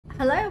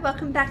Hello,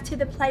 welcome back to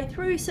the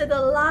playthrough. So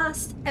the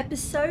last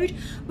episode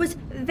was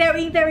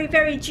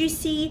very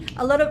juicy,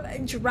 a lot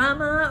of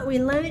drama. We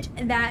learned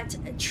that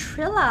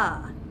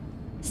Trilla,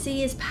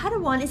 Sia's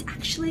padawan, is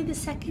actually the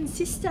second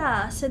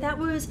sister. So that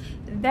was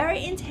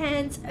very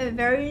intense,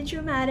 very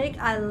dramatic.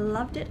 I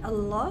loved it a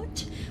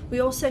lot. We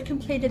also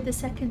completed the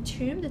second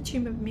tomb, the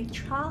Tomb of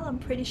Migtral, I'm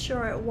pretty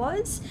sure it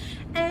was.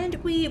 And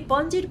we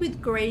bonded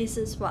with Grease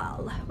as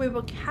well. We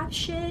were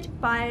captured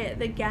by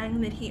the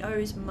gang that he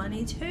owes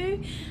money to.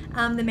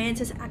 The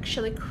Mantis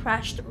actually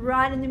crashed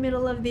right in the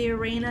middle of the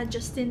arena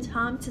just in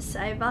time to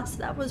save us.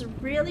 That was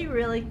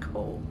really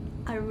cool.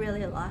 I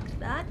really liked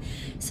that.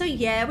 So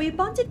yeah, we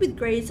bonded with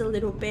Grease a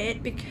little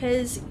bit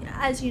because,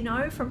 as you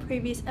know from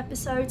previous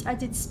episodes, I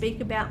did speak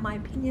about my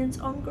opinions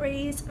on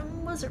Grease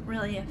and wasn't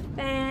really a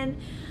fan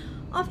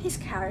of his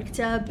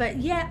character. But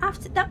yeah,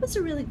 after that was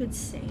a really good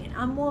scene.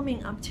 I'm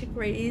warming up to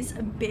Grease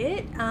a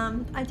bit.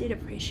 I did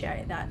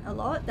appreciate that a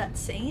lot, that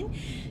scene.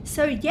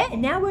 So yeah,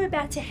 now we're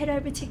about to head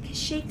over to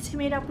Kashyyyk to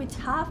meet up with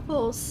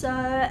Tarfful. So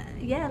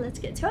yeah, let's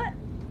get to it.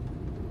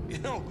 You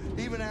know,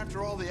 even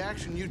after all the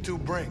action you two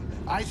bring,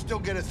 I still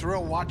get a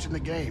thrill watching the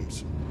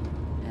games.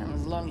 And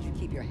as long as you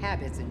keep your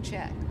habits in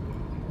check.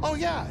 Oh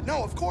yeah,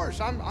 no, of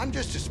course. I'm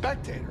just a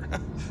spectator.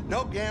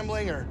 No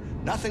gambling or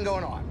nothing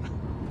going on.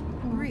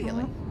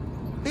 Really?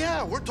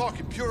 Yeah, we're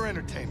talking pure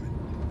entertainment.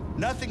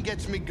 Nothing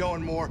gets me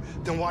going more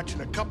than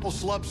watching a couple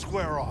slubs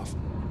square off.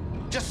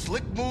 Just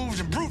slick moves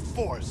and brute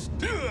force.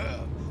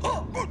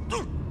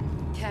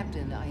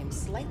 Captain, I am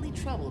slightly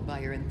troubled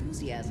by your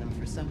enthusiasm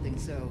for something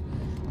so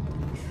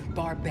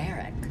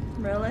barbaric.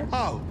 Really?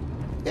 Oh,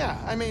 yeah,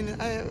 I mean,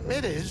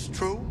 it is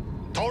true.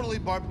 Totally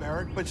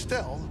barbaric, but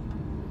still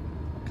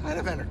kind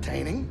of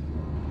entertaining.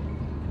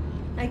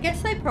 I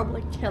guess they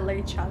probably kill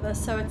each other,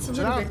 so it's a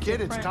little bit kid,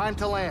 different. it's time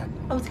to land.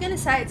 I was gonna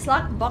say it's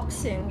like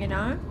boxing, you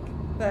know,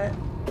 but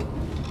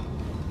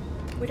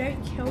we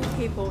don't kill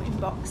people in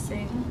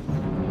boxing.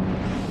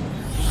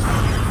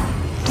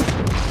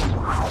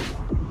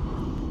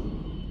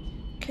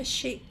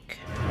 Kashyyyk.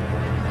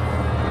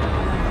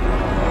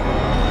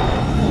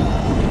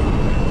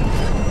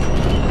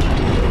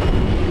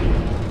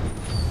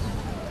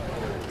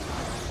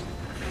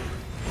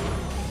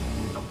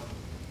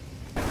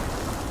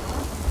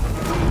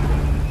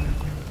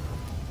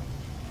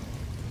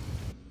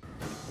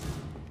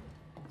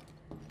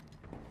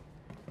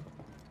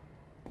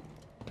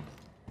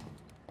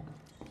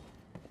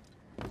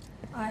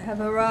 I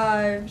have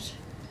arrived.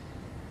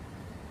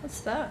 What's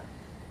that?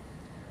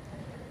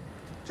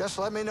 Just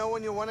let me know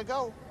when you want to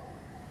go.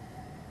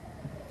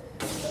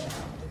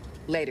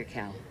 Later,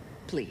 Cal.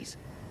 Please.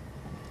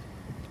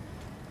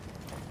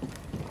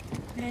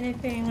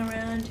 Anything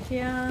around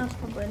here?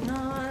 Probably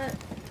not.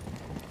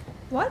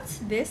 What's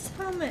this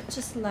helmet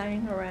just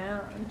laying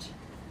around?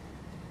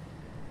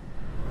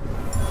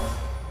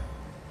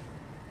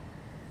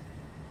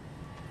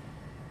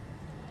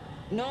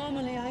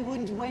 Normally, I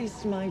wouldn't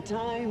waste my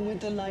time with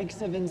the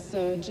likes of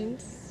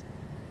insurgents.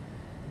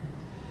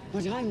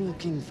 But I'm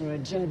looking for a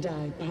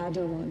Jedi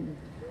padawan.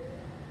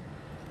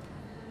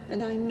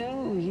 And I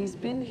know he's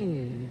been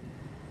here.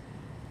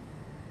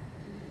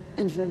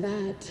 And for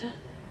that,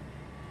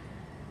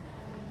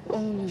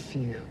 all of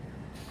you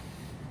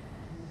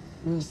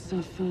will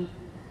suffer.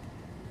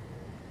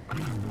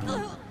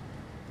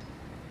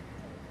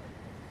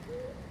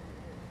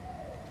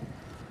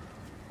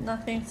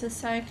 Nothing to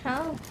say,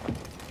 Cal.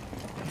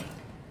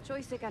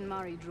 Kashyyyk and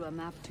Mari drew a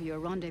map to your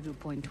rendezvous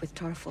point with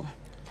Tarfful.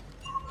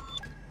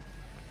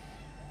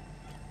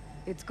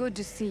 It's good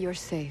to see you're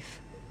safe.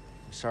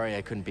 Sorry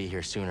I couldn't be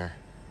here sooner,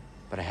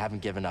 but I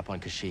haven't given up on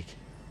Kashyyyk.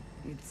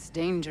 It's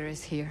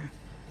dangerous here.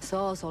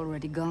 Saul's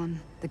already gone.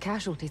 The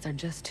casualties are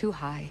just too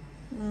high.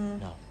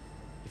 No.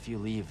 If you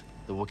leave,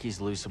 the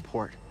Wookiees lose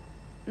support.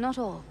 Not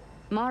all.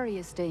 Mari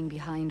is staying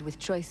behind with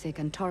Kashyyyk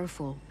and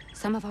Tarfful.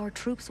 Some of our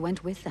troops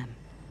went with them.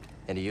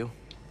 And you?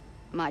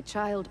 My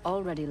child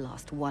already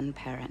lost one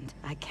parent.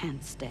 I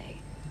can't stay.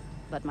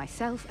 But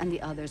myself and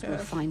the others will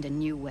find a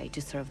new way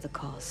to serve the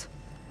cause.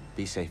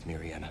 Be safe,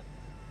 Miriana.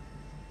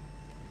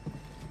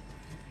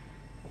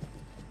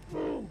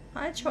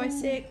 Hi,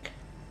 Kashyyyk.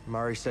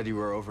 Mari said you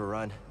were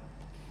overrun.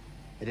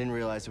 I didn't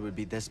realize it would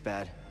be this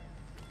bad.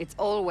 It's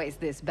always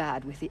this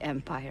bad with the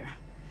Empire.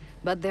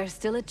 But there's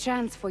still a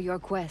chance for your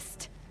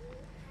quest.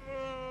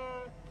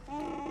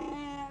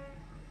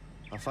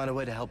 I'll find a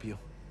way to help you.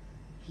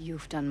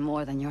 You've done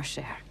more than your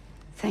share.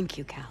 Thank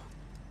you, Cal.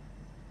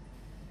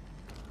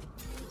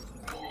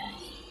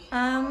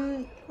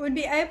 Would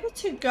be able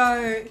to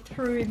go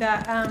through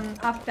that,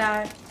 up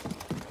that...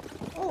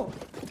 Oh.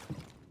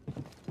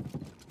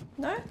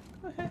 No?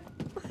 Okay.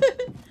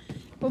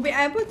 We'll be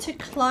able to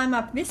climb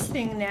up this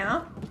thing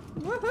now.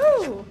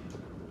 Woohoo!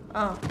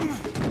 Oh.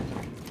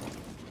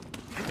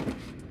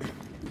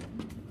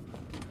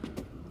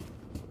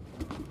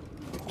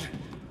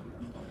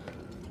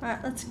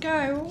 Alright, let's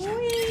go.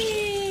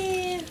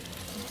 Whee!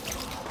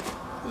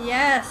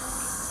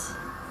 Yes!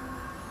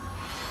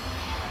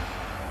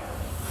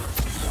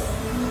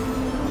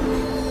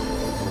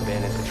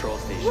 Abandoned control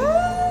station. Woo!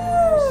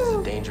 This is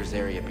a dangerous area.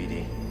 it,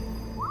 BD.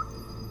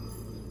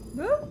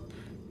 Whoop.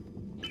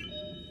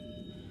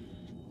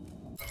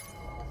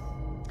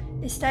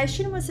 The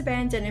station was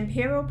abandoned.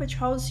 Imperial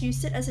patrols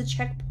used it as a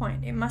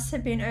checkpoint. It must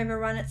have been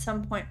overrun at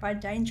some point by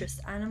dangerous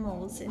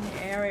animals in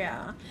the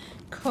area.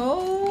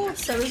 Cool.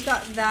 So we've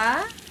got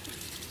that.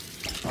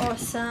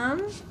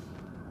 Awesome.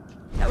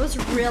 That was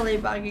really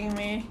bugging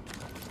me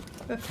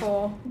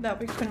before that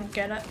we couldn't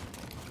get it.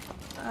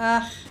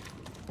 Ugh.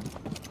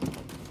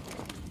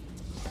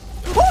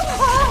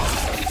 Oh,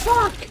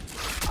 fuck!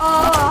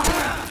 Oh,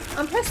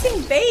 I'm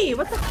pressing B.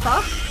 What the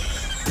fuck?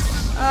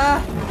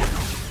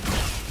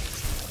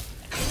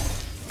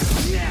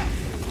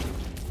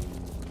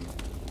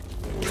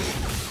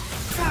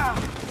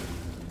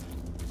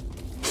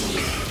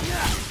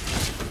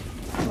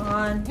 Come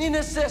on. Need an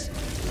assist.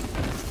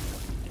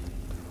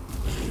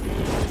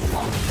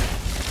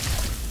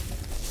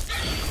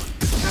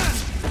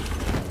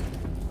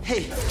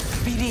 Hey,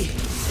 BD.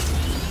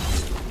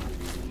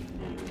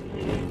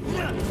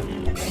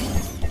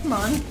 Come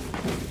on.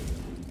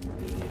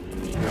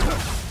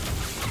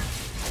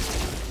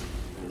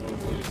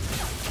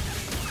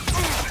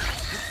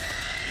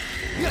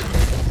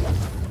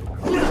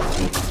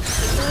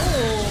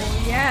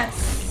 Oh,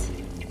 yes.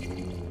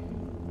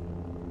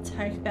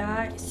 Take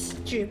that,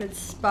 stupid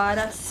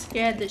spider.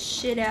 Scared the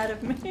shit out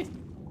of me.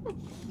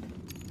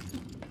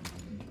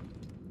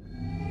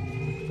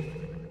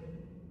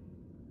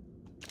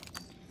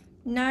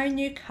 No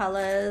new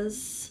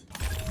colors.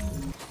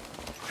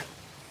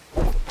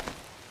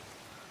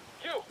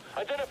 You,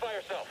 identify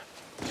yourself.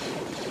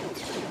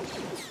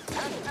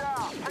 Heads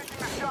down,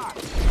 taking a shot.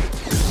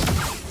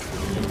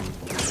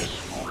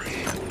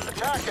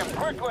 Attack him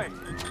quickly.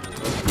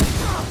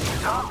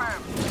 Stop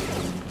him.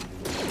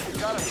 He's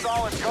got a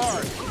solid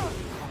guard.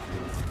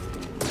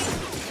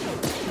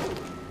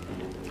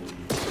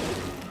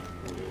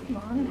 Come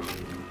on.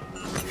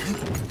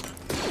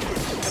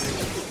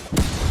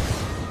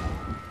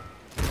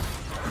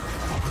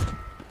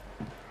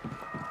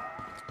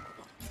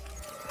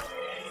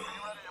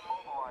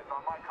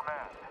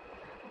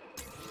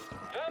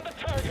 Found the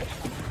target.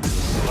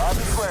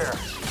 Lobby clear.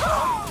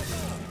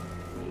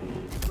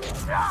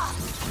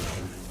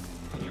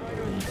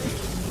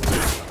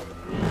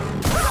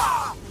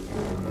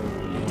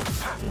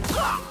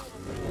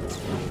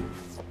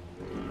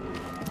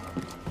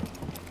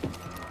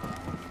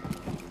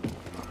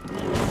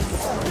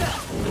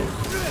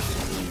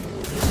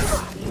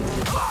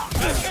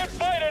 I can't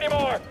fight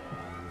anymore.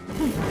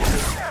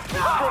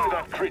 Destroy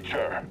that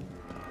creature.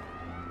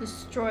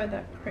 Destroy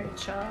that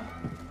creature.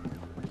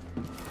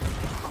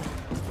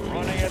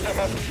 Running at them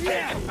a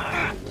stick.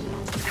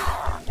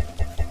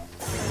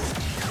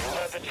 You'll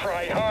have to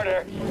try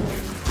harder.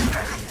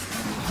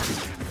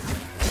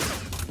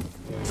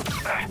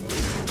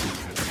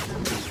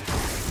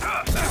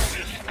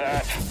 Just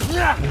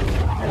that.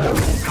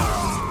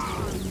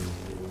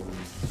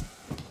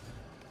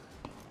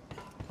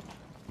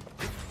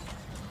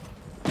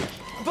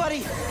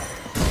 Buddy!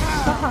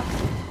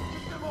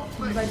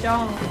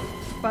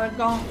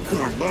 Bagong.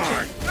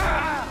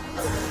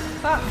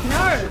 Fuck,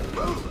 no!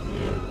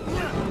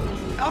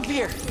 Up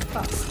here!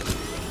 Fuck.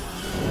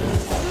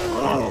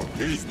 Oh,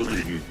 he's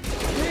bleeding.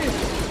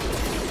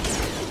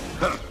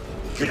 Huh.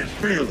 Can't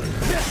feel it.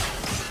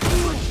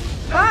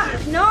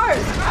 Fuck, no!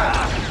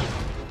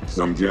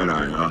 Some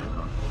Jedi, huh?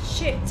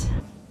 Shit.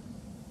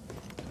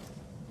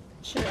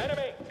 Shit.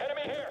 Enemy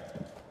here.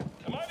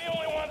 Am I the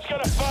only one's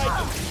gonna fight?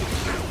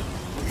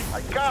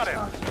 I got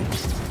him.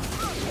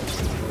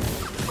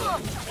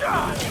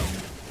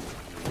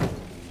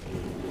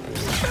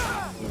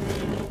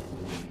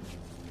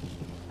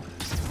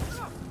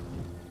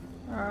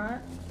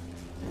 Alright.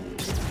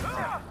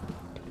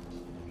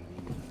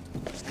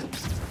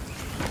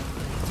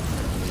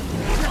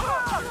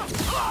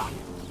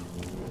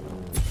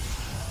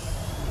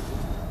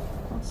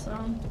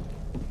 Awesome.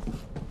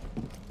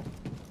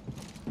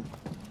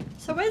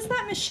 So where's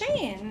that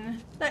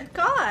machine? That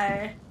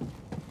guy?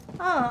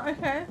 Oh,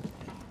 okay.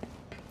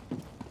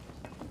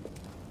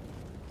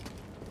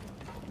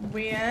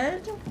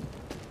 Weird.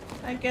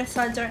 I guess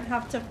I don't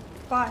have to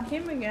fight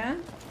him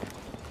again.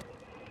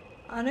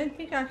 I don't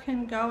think I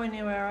can go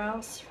anywhere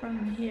else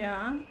from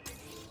here.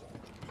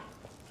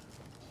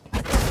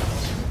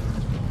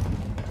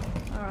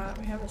 Alright,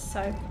 we have a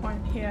save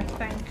point here,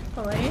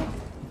 thankfully.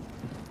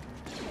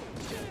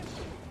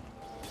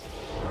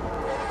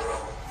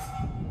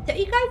 Don't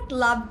you guys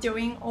love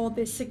doing all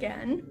this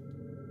again?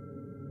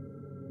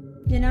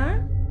 You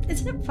know?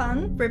 Isn't it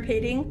fun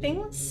repeating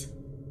things?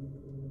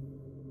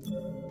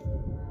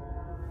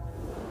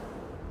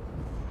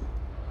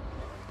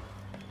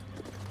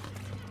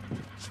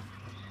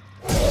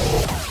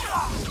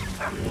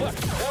 Look,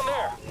 down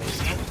there.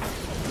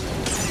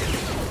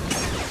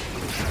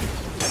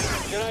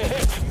 Can I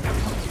hit?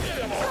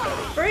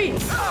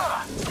 Freeze!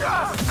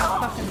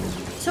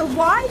 So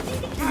why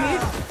did you...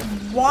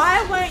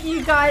 Why weren't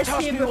you guys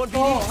here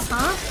before,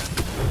 huh?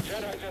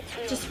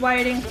 Just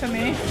waiting for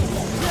me.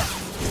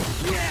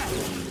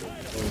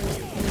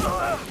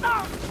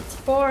 It's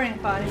boring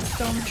fighting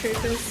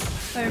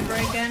stormtroopers. over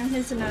again,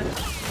 isn't it?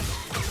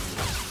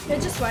 They're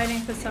just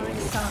waiting for some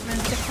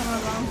excitement to come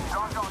along.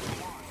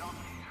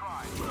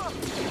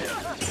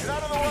 Get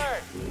out of the way!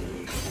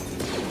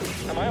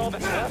 Am I all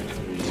that's left?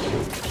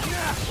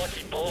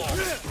 Lucky block.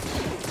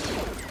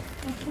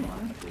 Oh, come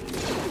on.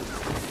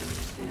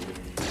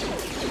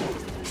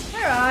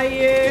 Where are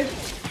you?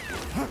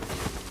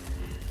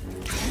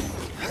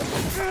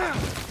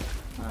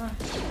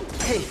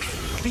 Hey,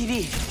 BD.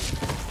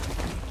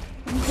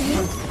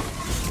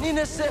 Need an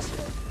assist.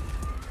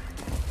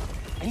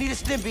 I need a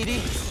stim,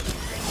 BD.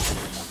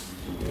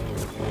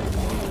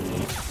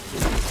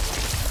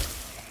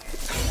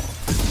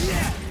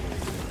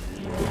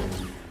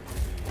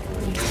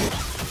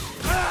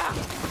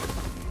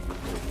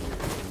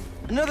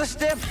 Another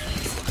stim.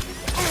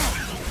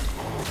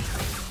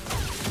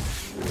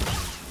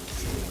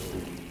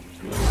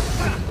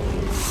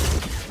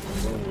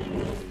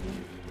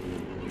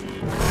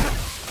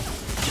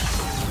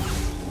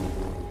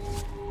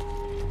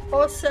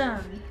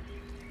 Awesome.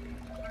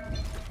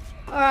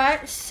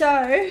 Alright,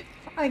 so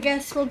I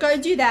guess we'll go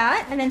do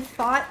that and then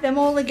fight them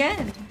all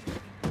again.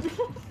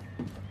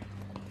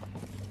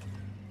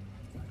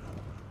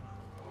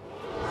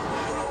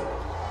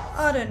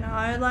 I don't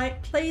know,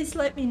 like, please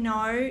let me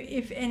know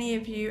if any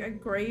of you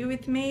agree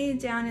with me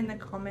down in the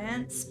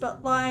comments,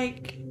 but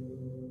like,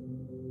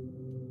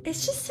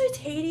 it's just so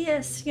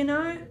tedious, you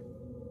know?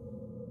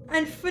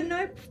 And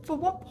for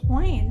what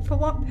point? For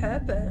what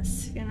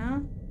purpose, you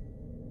know?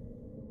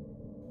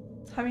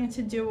 Having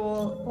to do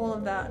all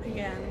of that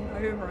again,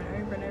 over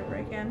and over and over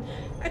again.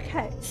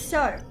 Okay,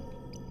 so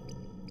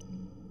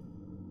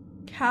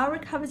Cal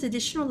recovers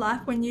additional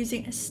life when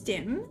using a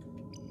stim.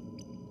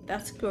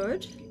 That's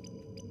good.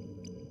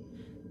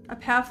 A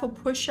powerful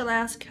push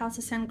allows Cal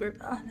to send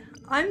group.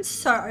 I'm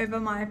so over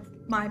my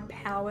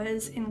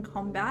powers in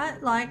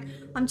combat. Like,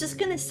 I'm just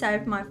gonna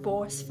save my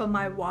force for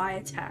my Y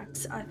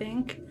attacks, I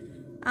think,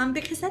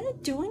 because they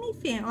don't do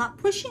anything. Like,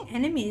 pushing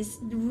enemies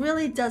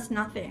really does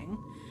nothing.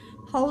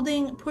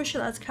 Holding push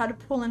allows Cal to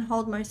pull and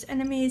hold most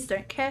enemies.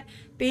 Don't care.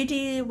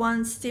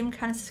 BD1 stim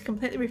can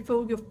completely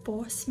refill your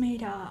force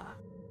meter.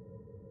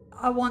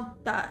 I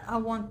want that. I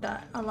want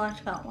that. I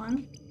like that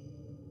one.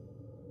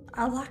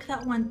 I like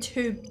that one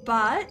too,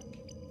 but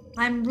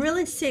I'm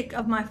really sick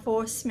of my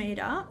force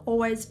meter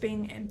always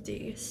being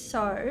empty.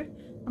 So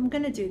I'm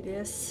gonna do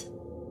this.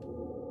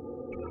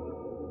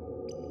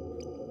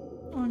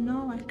 Oh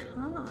no, I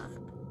can't.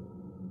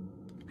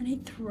 I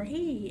need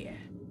 3.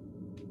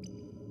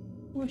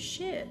 Oh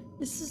shit,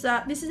 this is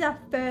our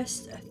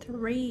first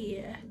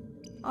 3.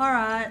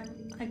 Alright,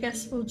 I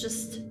guess we'll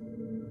just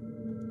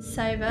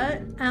save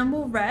it and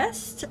we'll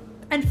rest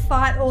and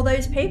fight all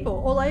those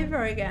people all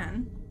over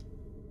again.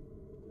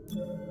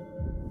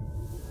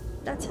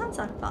 That sounds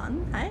like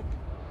fun, hey?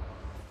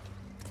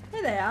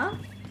 There they are.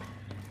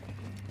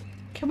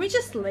 Can we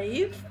just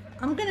leave?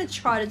 I'm gonna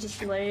try to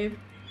just leave.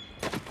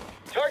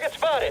 Target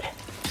spotted.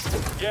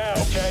 Yeah,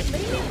 okay.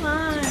 Leave me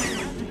alone.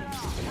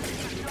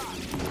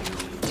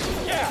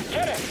 Yeah,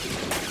 get it.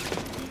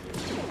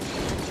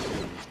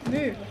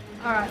 Move.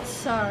 Alright,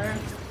 so.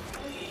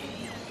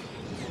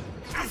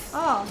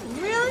 Oh,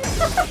 really?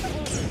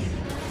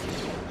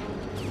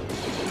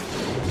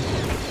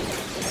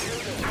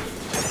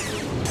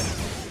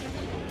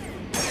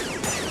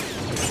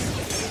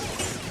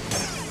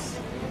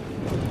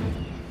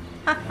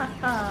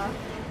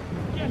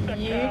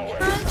 You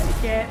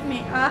can't get me.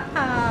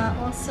 Aha,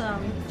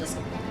 awesome. Just,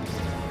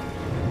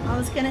 I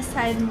was gonna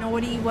say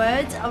naughty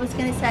words. I was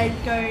gonna say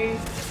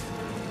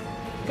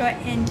go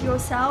end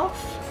yourself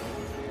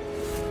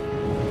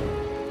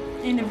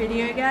in a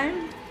video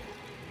game.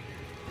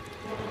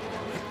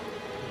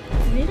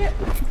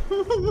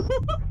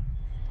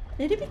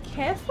 Need to be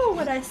careful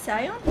what I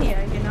say on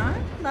here, you know?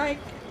 Like,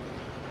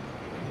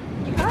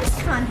 you guys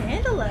can't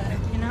handle it,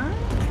 you know?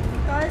 You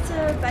guys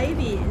are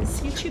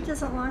babies. YouTube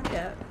doesn't like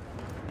it.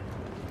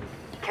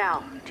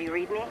 Cal, do you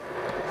read me?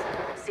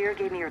 Seer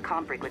gave me your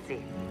comm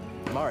frequency.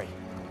 Mari,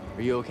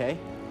 are you okay?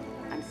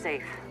 I'm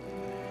safe,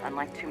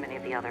 unlike too many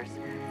of the others.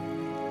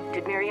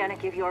 Did Mariana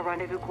give you our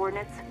rendezvous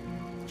coordinates?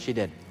 She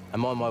did.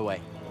 I'm on my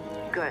way.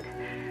 Good.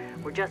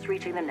 We're just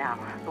reaching them now,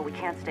 but we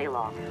can't stay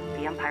long.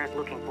 The Empire's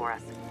looking for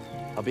us.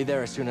 I'll be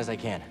there as soon as I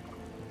can.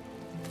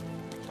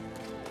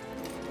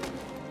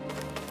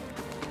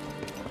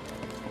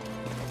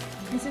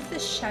 Is it the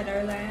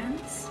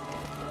Shadowlands?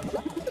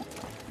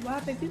 Wow,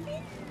 baby.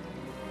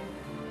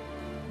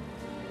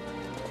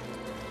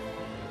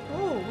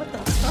 Oh, what the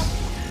fuck?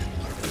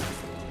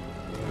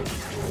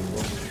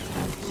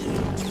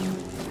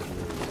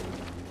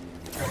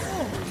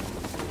 Oh.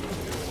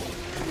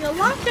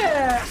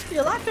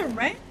 You're like a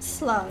rank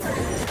slug.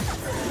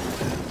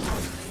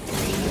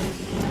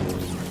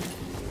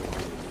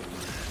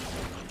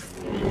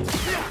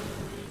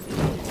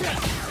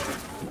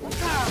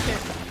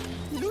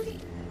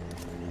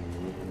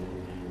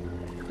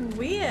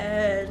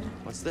 Weird.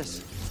 What's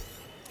this?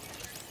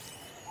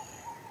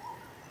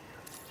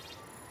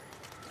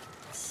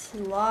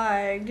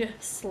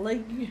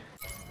 Slig.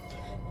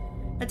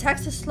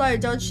 Attacks are slow.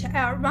 Dodge to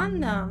outrun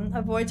them.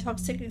 Avoid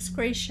toxic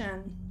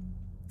excretion.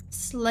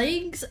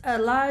 Slags are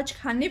large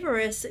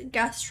carnivorous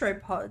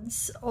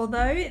gastropods.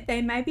 Although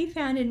they may be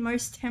found in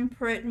most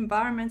temperate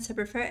environments, they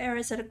prefer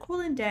areas that are cool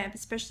and damp,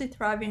 especially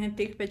thriving in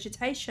thick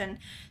vegetation,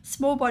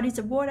 small bodies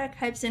of water,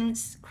 caves and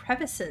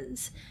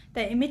crevices.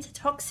 They emit a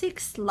toxic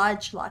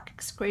sludge-like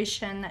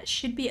excretion that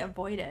should be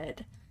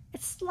avoided.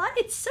 It's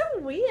so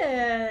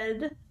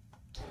weird.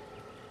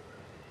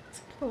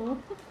 It's cool.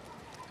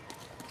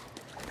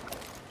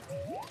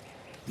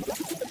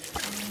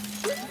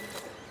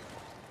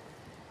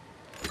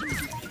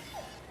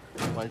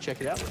 Want to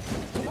check it out?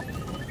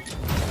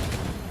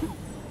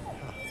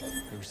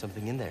 There was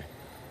something in there.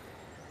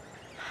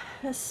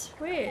 A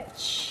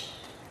switch.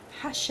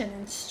 Passion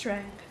and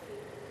strength.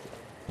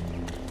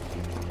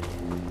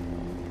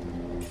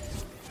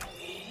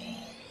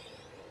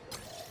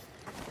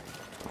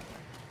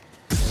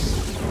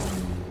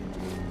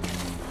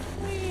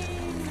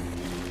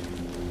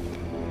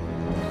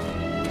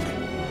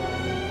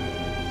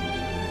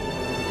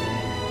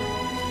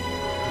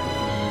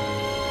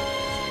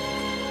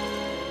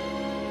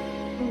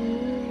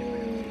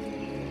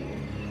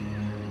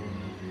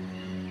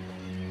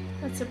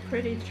 That's a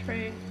pretty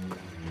tree.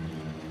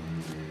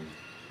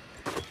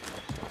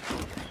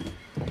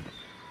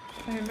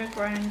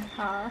 Overgrown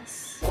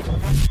pass.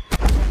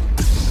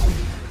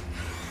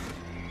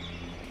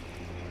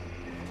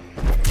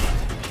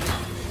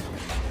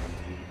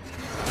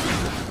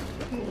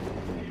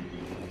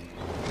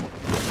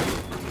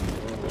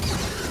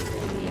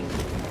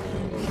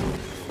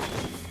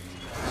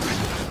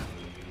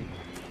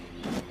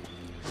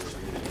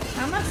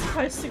 How am I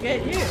supposed to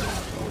get you?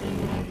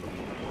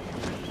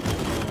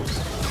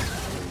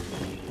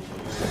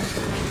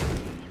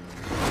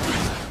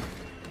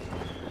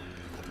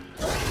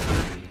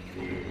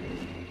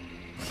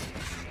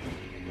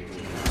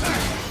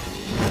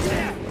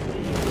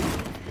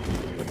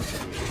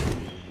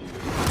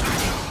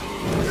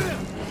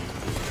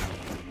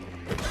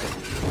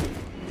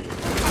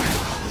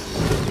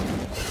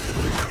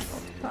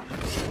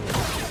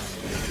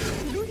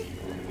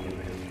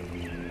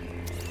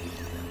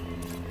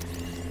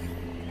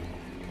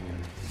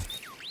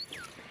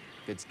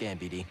 Good scan,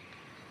 BD.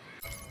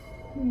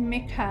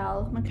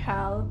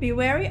 Mikhail. Be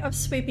wary of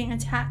sweeping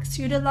attacks,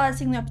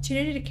 utilizing the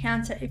opportunity to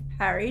counter if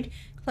parried.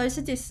 Close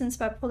the distance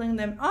by pulling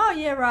them. Oh,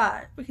 yeah,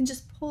 right. We can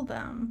just pull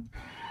them.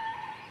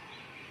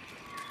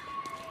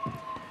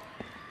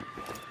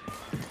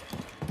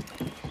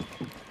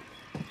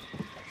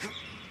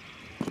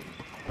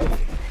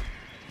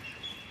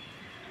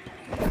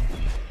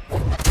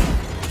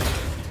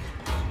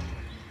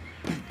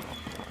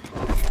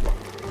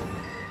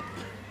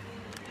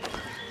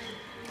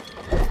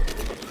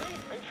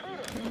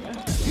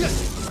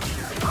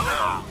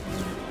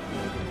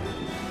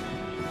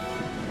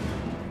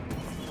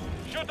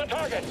 Shoot the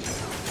target!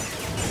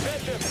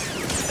 Miss him!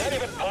 Is that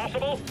even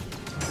possible?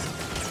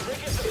 Bring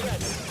it to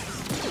set.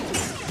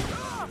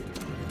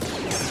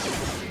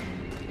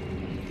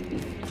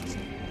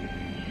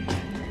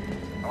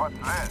 What's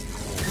this?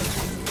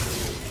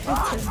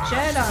 It's a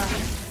Jedi.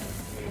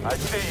 I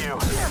see you.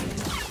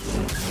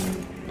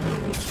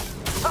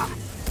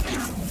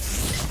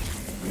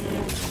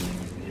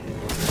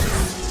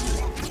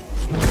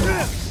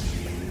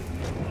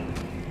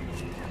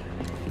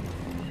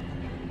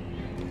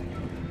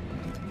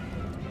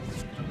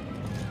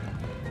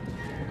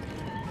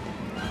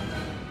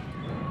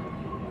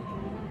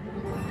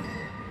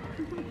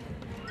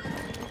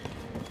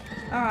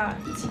 Alright.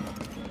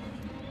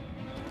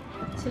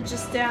 So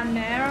just down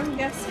there, I'm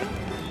guessing?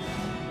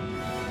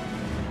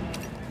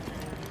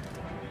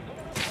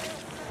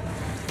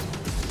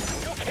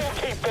 You can't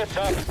keep this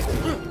up!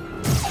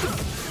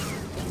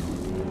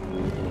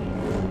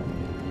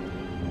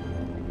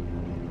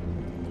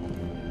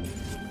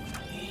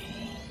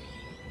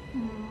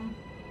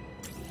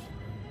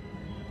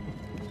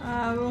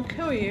 We'll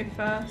kill you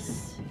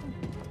first.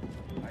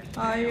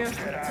 Oh, you.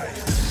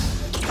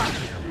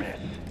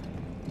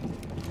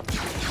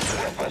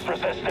 Less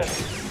resistance.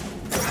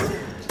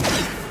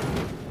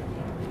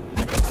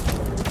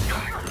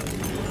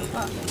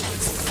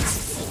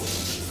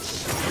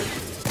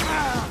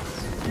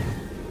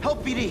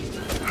 Help, BD!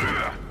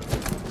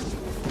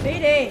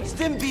 BD!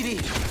 Stim, BD!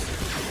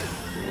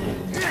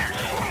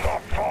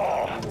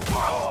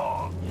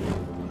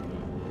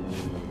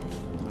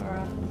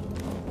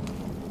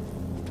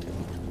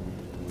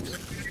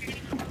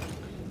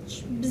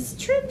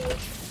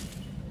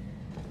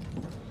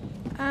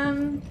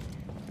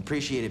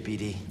 Appreciate it,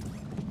 BD.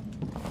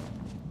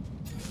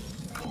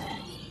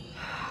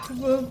 We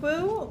will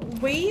go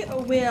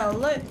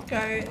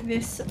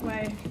this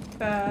way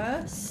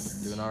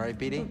first. Doing all right,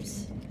 BD?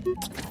 Oops.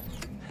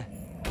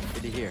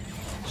 Good to hear.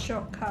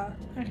 Shortcut.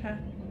 Okay.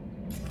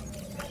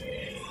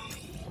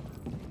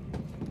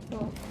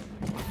 Cool.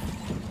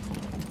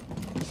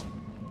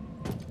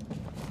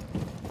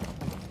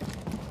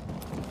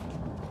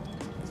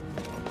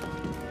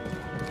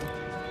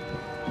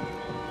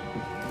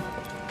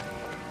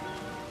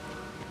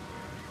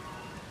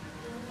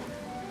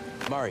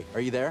 Mari,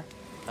 are you there?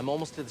 I'm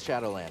almost to the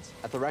Shadowlands,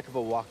 at the wreck of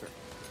a walker.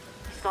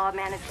 Saw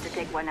managed to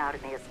take one out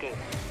and they escaped.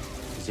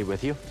 Is he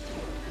with you?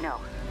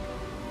 No,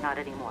 not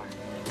anymore.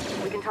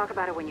 We can talk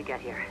about it when you get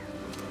here.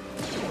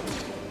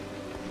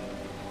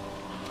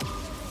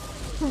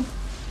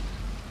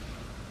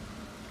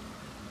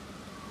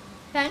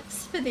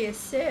 Thanks for the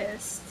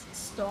assist,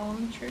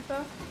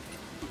 Stormtrooper.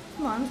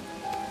 Come on.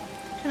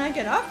 Can I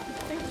get up?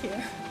 Thank you.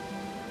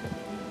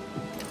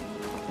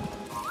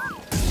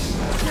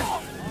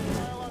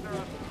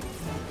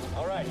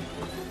 All right.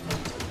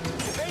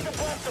 Evade the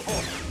blaster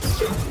bolt.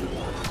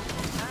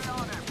 Hang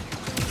on him.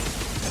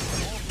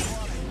 Whole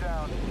squad is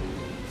down.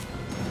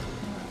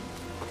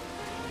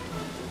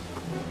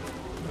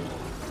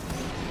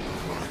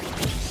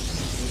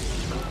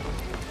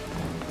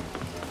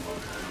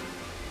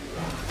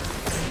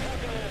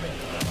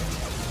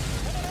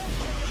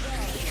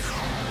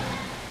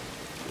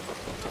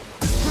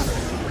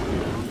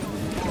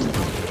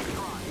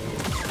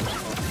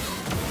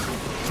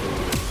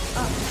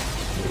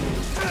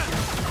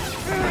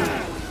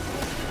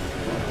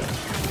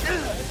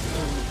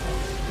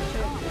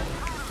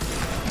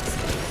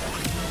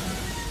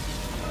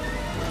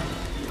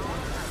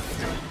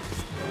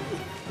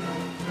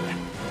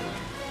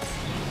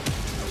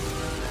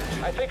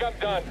 I think I'm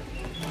done.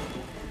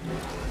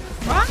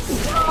 What?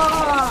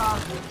 Oh.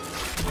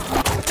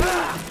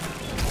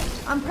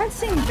 I'm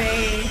pressing B,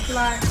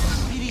 like...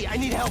 BD, I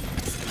need help.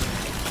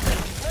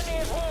 Mending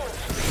his wounds.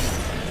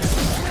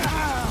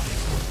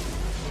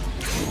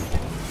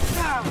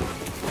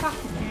 Fuck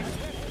me.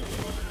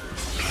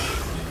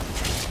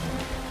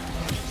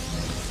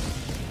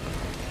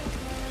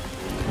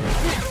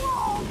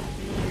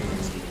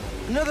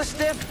 Another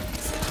stiff.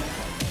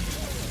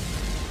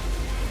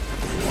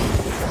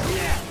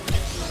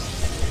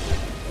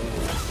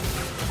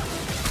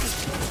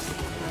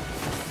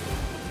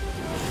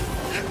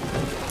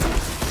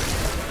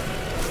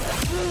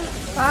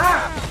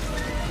 Ah!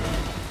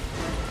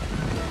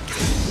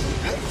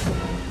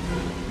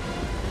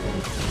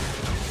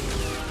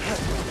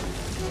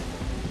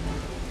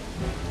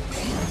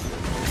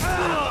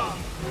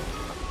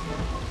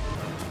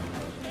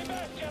 Stay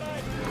back, Jedi.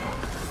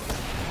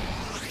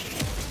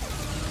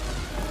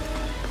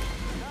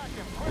 Knock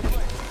him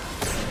quickly.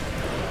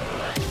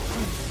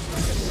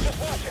 Just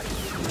watch it.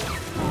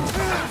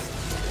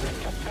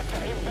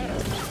 Even better.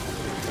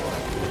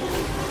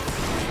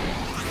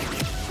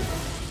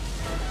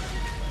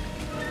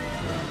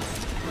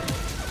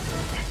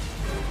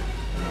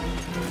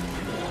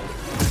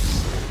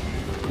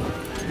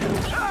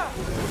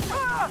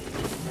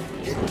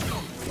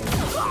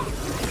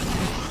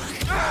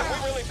 We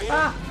really beat him.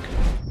 Fuck!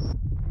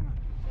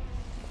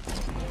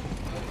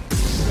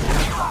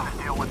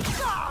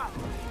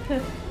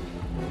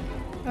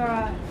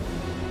 Alright.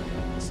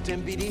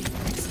 Stim, BD.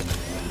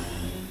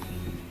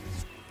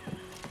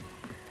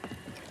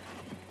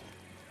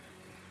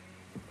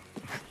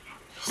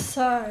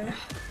 So...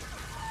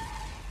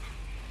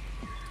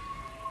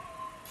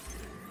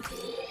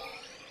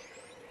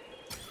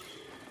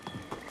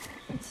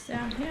 it's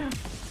down here.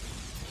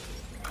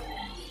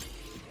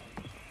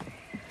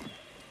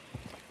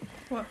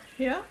 What,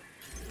 here?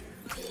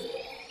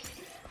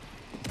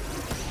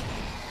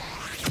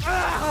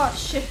 Oh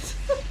shit.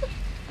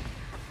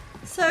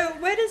 So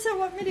where does it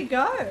want me to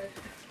go?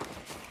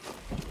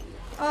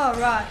 Oh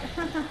right.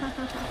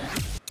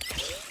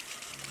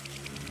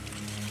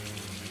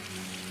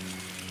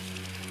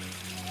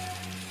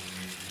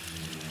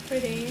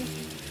 Pretty.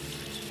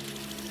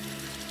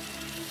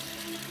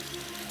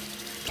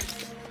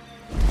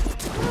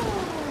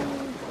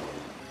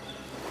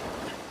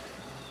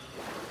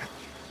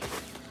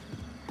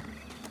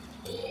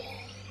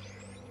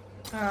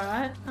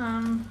 Alright,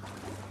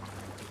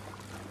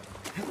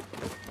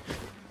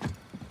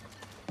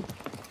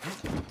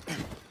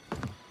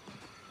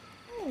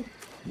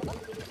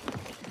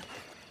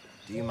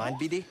 Do you mind,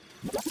 BD?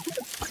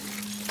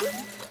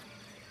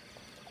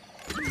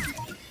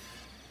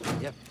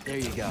 Yep, there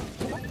you go.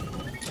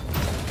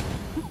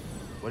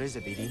 What is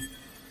it, BD?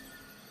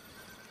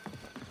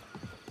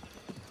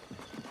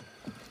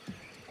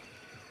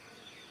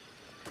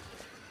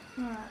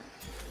 alright.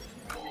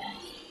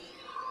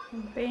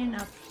 I've been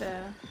up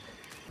there.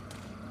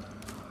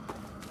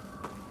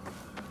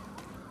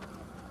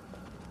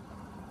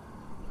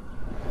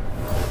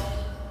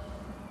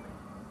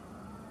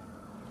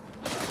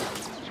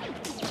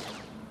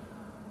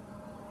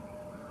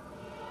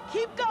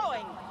 Keep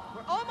going!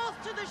 We're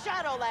almost to the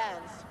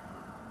Shadowlands!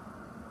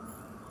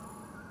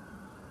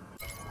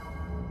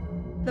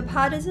 The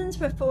partisans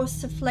were forced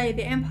to flee.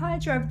 The Empire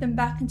drove them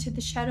back into the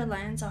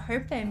Shadowlands. I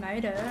hope they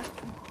made it.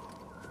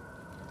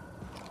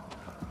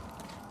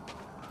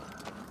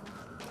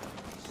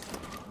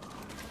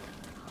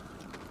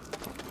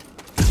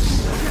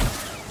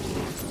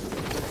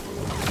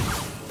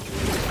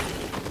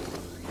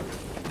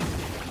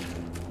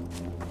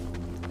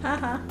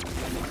 Haha.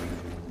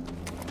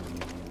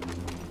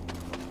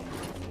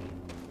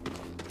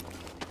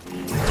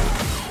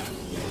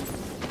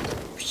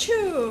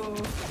 Phew.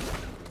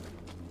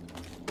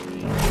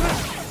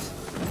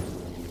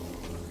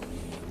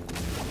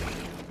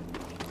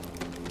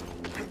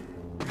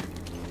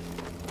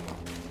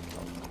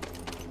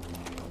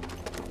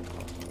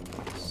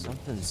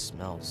 Something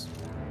smells.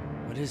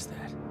 What is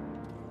that?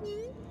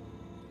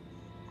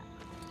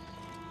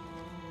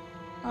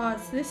 Oh,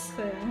 it's this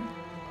thing.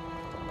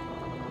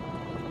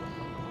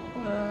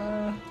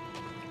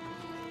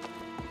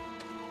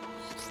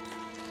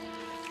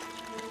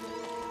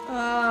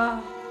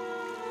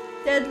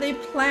 Deadly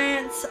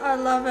plants. I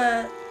love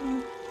it.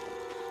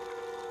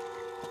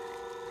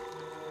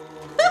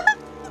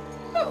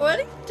 What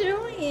are you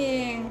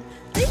doing?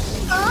 Leave me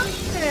alone.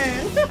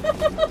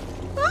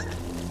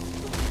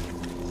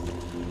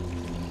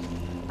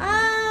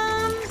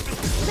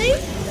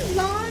 Leave me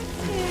alone.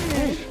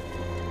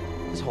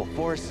 This whole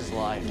forest is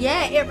alive.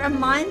 Yeah, it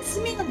reminds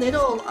me a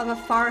little of a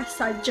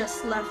forest I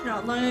just left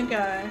not long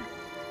ago,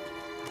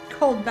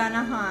 called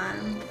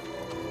Vanaheim.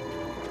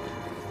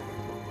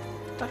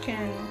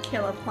 Fucking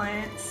killer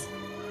plants.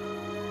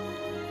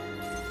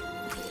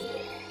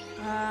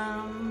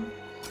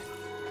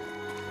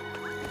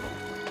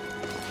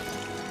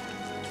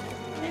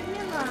 Leave me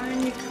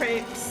alone, you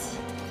creeps.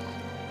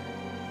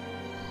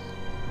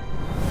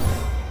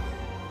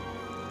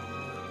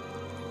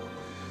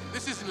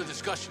 This isn't a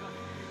discussion.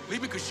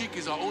 Leaving Kashyyyk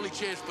is our only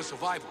chance for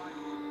survival.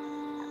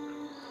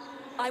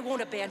 I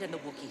won't abandon the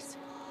Wookiees.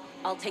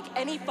 I'll take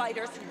any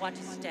fighters who want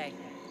to stay.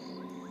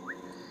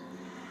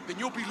 Then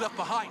you'll be left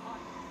behind.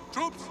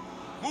 Troops,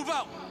 move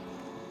out!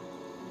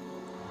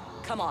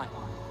 Come on.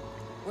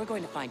 We're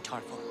going to find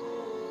Tarfful.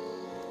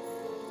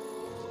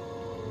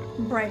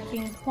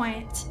 Breaking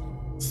point.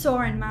 Saw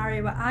and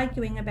Mari were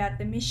arguing about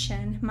the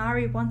mission.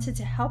 Mari wanted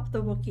to help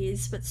the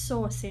Wookiees, but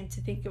Saw seemed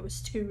to think it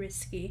was too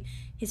risky.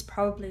 He's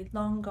probably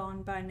long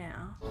gone by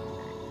now.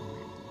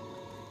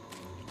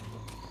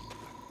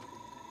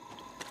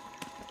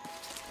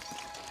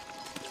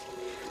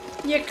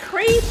 You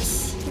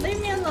creeps!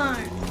 Leave me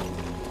alone.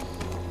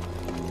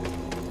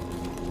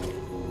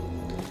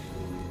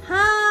 How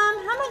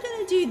am I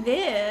gonna do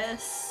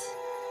this?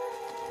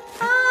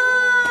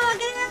 Ah,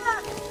 get out!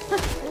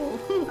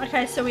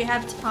 Okay, so we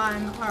have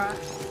time. Alright.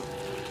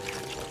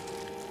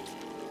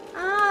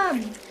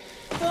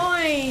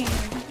 Boing!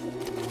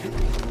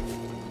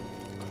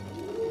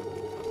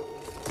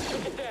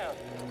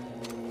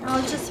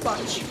 I'll just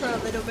watch for a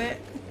little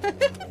bit.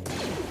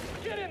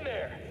 Get in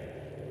there.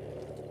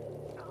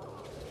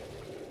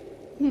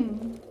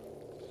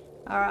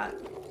 Alright.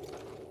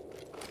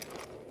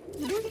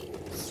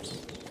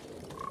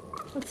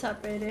 What's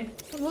up, BD?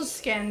 We'll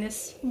scan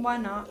this. Why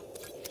not?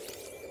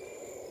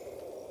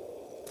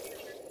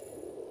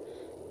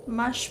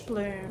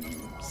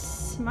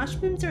 Mushrooms.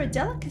 Mushrooms are a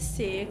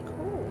delicacy.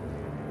 Cool.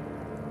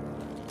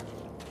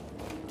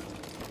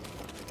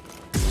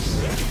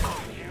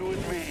 You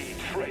and me,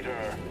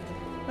 traitor.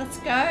 Let's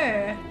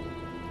go.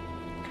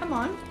 Come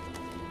on.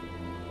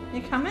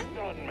 You coming?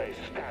 None may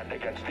stand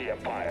against the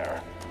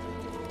Empire.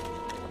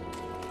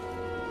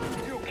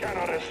 You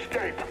cannot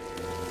escape.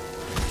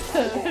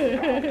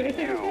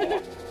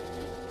 You.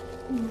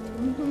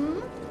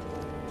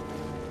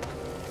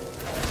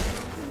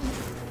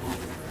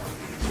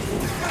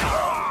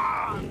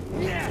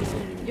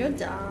 You're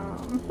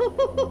dumb.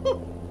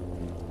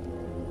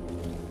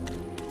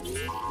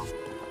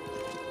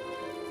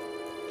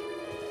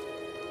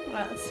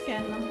 Right, let's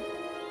scan them.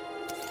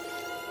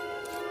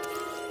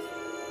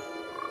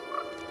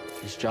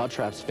 These jaw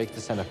traps fake the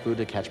scent of food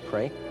to catch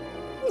prey.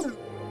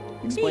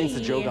 Explains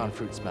the Jogon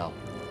fruit smell.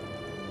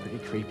 Pretty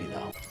creepy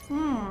though.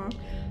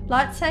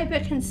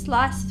 Lightsaber can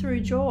slice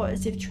through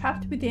jaws. If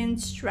trapped within,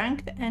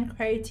 strength and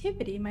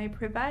creativity may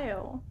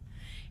prevail.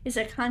 Is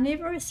a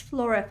carnivorous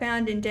flora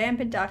found in damp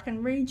and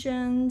darkened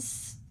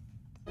regions.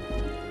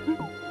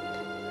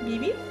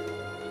 Bibi?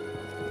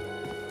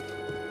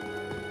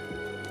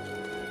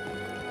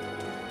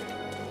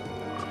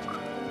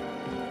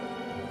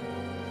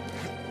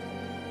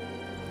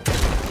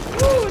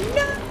 Oh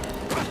no!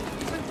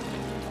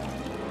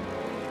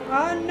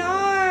 Oh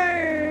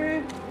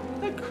no!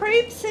 The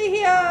creeps are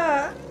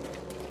here!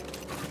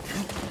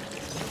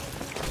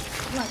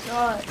 Oh my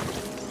god.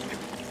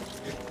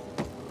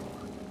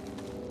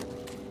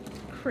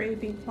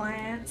 Creepy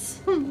plants.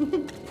 No!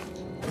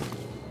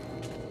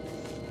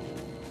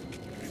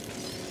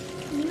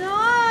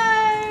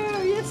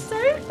 You're so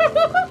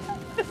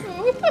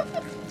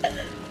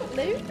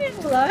leave me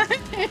alone.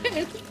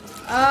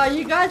 Oh,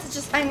 you guys are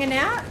just hanging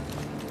out?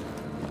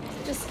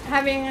 Just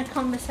having a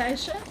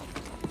conversation?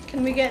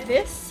 Can we get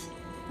this?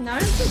 No?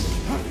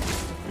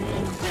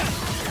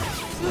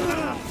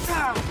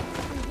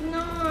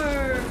 No.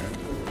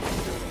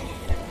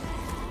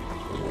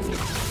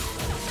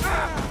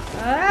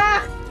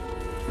 Ah!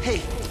 Hey,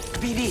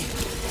 BD.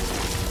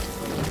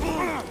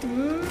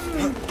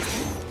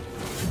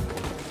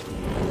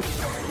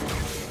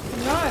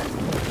 No.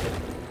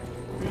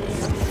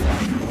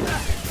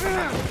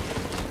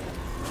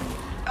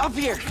 Up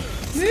here.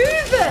 Move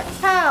it,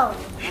 hell.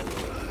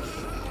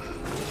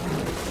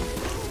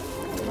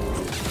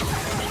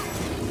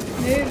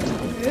 Move it.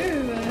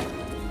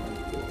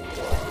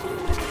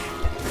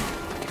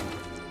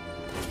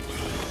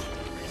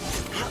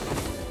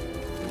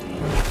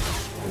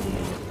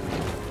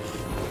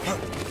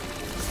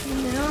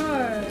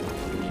 No.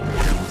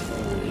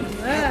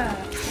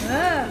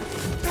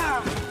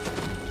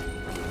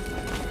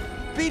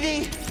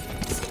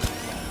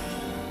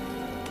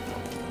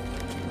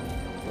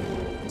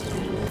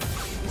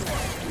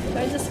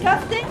 So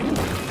disgusting.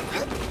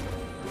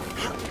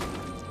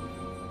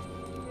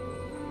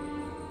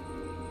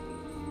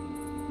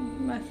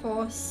 My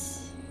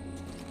force.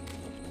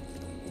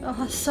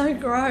 Oh, so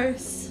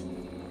gross.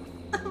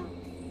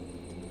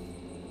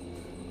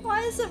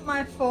 Why isn't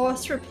my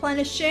force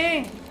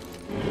replenishing?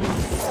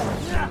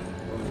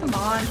 Come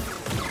on.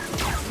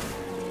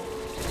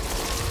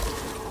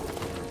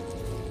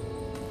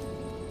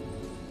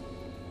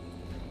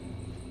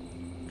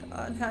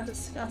 God, how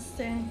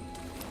disgusting.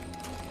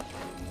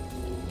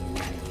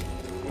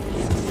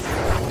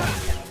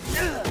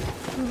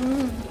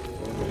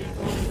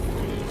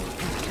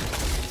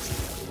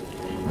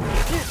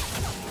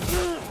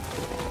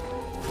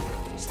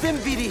 Stim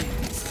BD.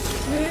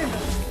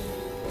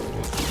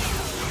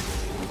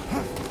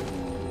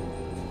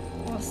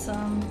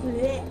 Awesome.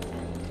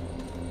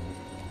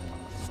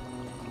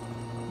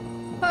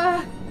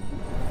 Ah.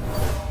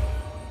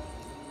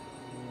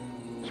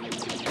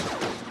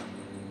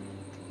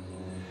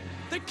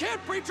 They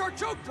can't breach our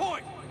choke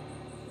point!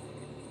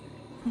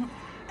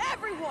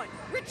 Everyone,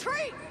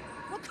 retreat!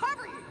 We'll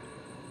cover you!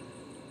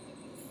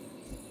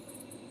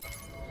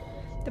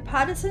 The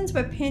partisans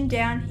were pinned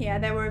down here.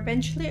 They were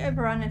eventually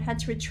overrun and had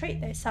to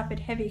retreat. They suffered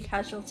heavy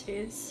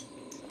casualties.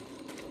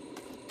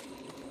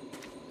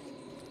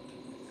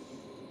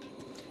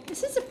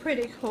 This is a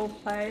pretty cool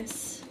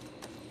place.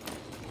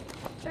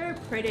 Very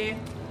pretty.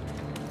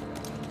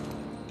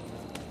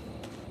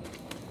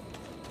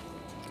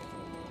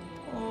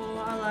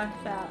 Oh, I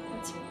like that.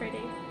 It's pretty.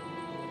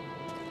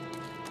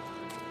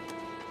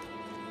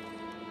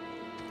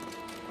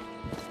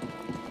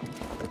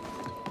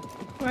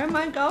 Where am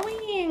I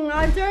going?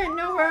 I don't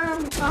know where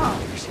I'm...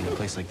 Oh. Ever seen a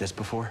place like this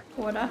before?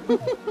 Water.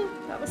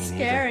 That was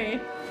scary.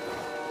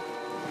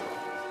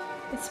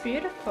 It's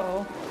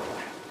beautiful.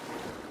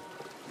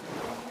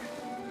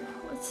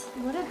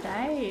 What are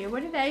they?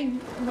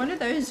 What are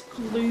those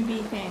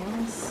glooby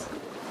things?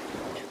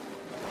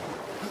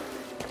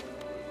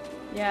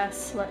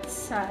 Yes, let's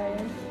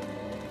save.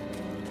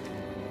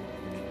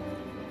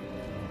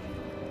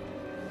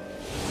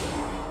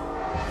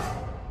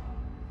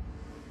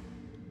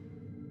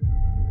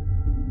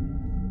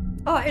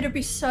 Oh, it'll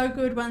be so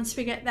good once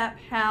we get that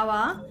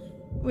power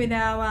with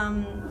our,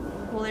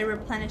 fully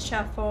replenish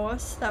our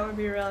force. That would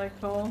be really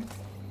cool.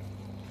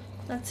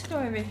 Let's go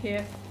over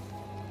here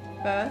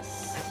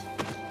first.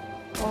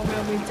 Or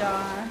will we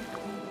die?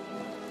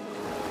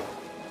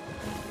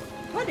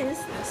 What is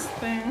this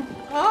thing?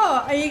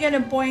 Oh, are you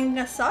gonna boing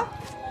us up?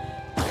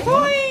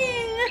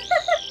 Boing!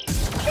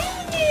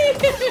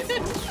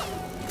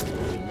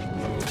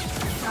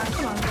 Ah,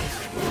 come on.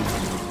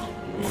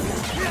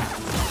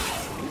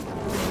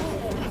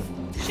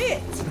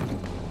 Shit!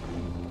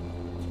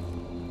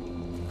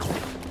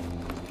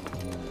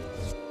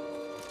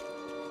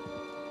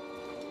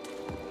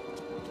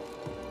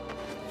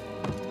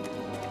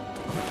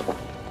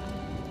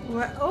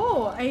 What?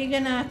 Oh, are you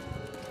gonna...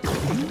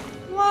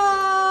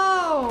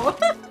 Whoa!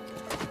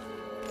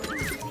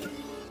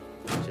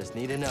 Just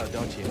need to know,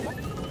 don't you?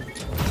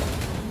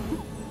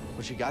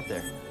 What you got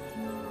there?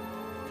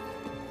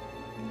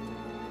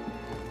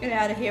 Get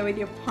out of here with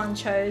your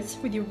ponchos,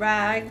 with your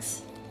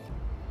rags.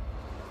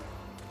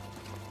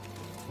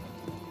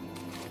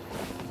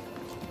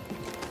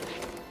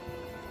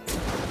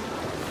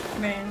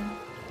 Man.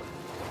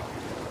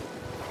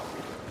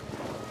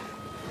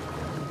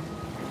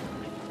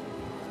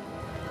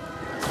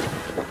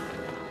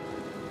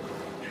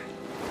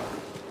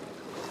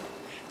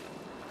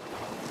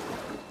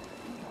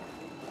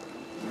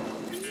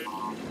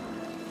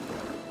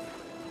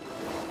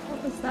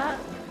 What was that?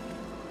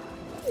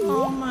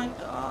 Oh my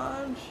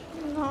god.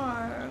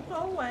 No, go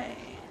away.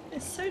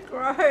 It's so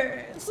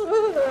gross.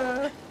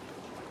 Ugh.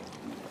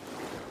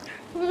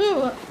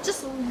 Ugh.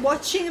 Just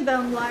watching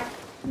them like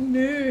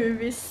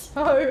move is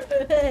so...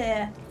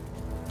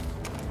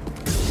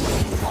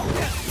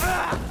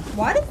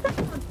 Why does that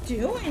not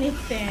do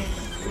anything?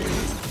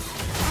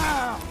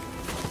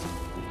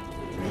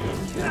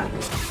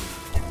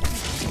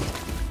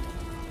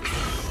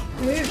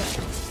 Move.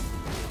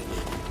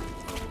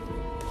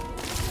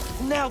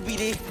 Now,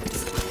 BD.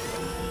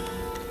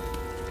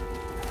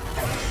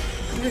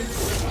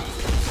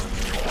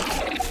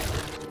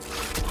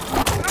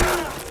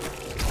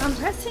 I'm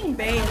pressing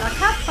B. Like,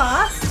 how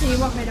fast do you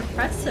want me to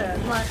press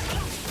it? Like,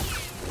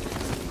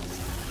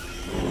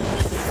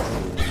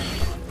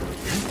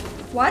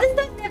 why does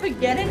that never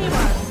get anyone?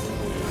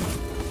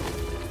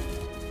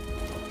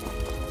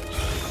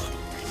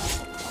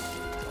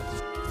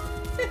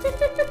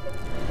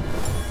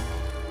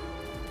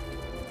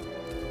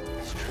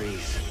 These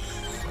trees.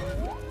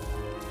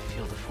 I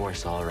feel the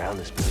force all around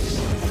this place.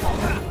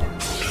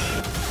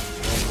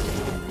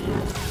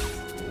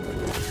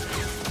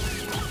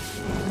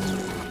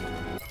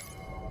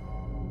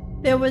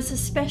 There was a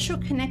special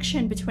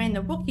connection between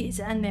the Wookiees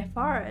and their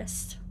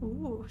forest.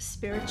 Ooh,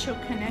 spiritual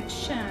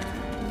connection.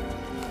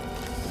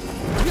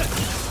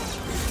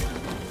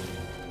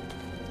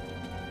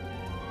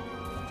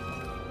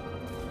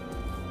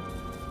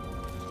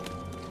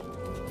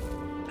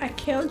 I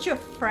killed your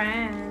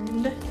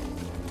friend.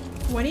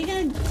 What are you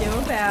gonna do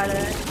about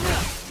it?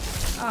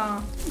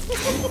 Oh.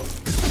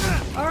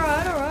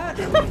 Alright.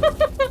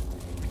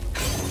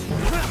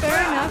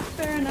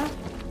 Fair enough.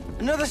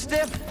 Another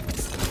step.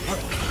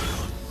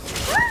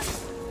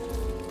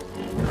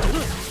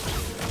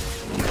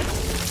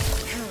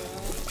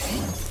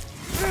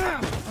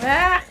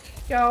 Ah,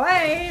 go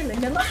away. Leave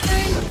me alone.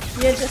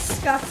 You're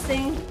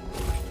disgusting.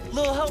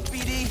 Little help,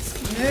 BD.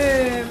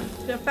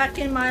 Move. Get back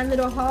in my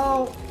little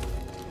hole.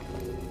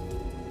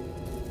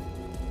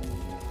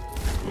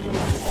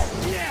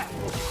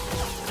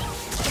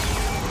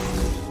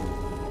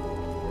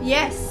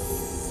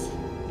 Yes.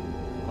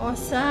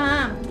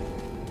 Awesome.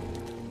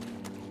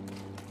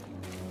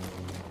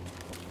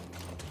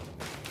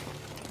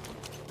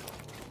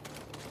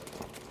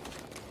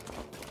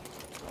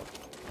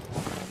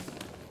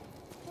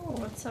 Oh,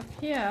 what's up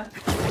here?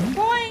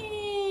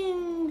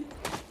 Boing!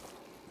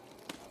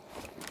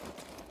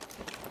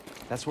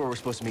 That's where we're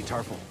supposed to meet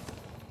Tarfful.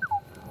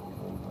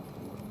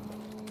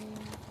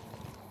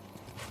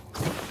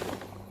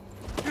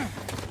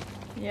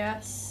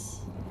 Yes.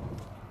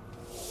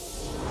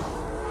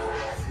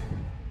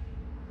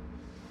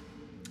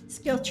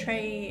 Skill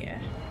tree.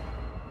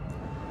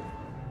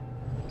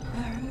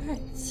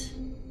 Alright.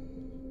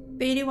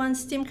 BD1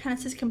 stim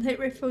canisters complete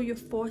refill your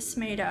force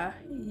meter.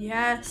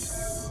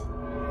 Yes.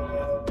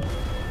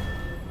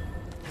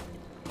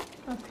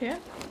 Up here.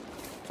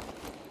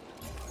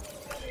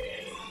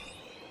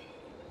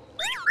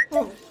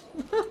 Oh.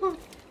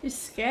 You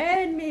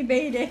scared me,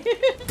 BD.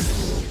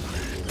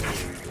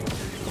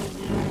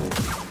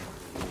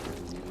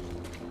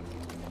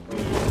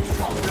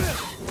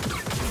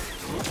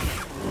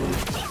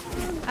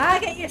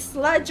 Get your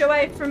sludge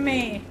away from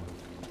me.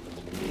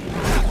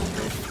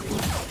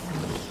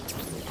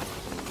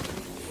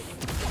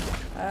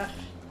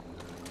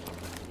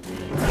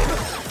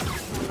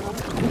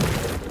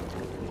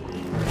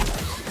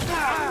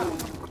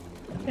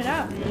 Get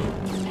up.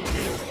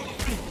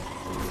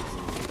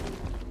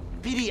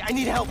 BD, I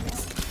need help.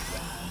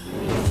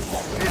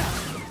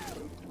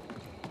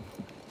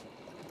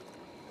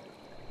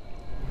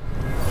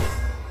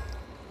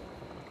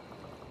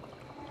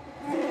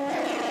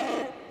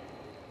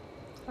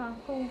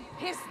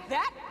 Is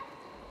that?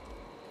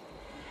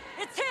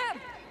 It's him!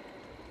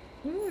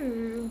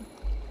 Ooh.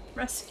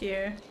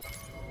 Rescue.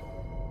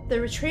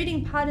 The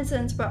retreating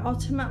partisans were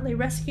ultimately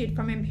rescued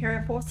from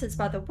Imperial forces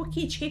by the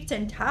Wookiee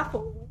chieftain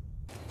Tarfful.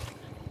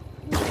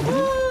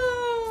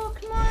 Oh,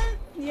 come on.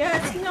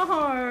 Yes, no.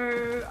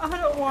 I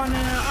don't want to.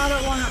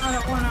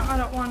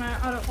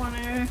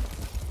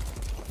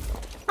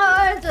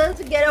 Oh,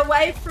 just get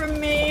away from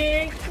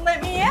me.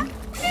 Let me out.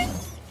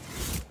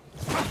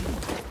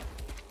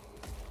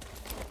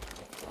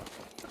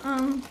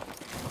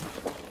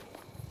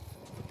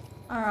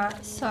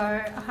 Alright, so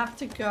I have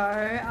to go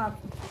up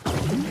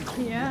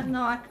here.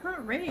 No, I can't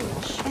reach.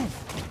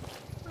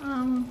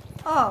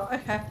 Oh,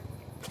 okay.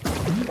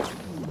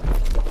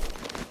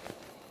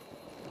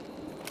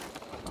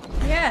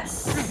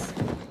 Yes!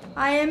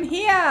 I am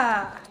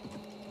here!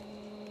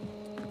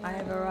 I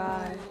have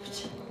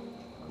arrived.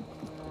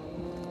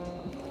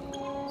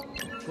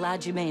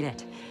 Glad you made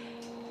it.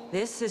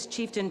 This is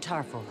Chieftain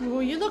Tarfful. Oh,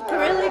 you look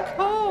really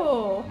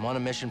cool. I'm on a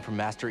mission from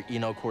Master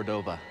Eno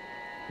Cordova.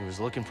 He was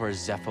looking for a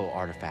Zepho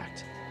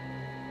artifact.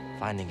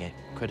 Finding it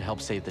could help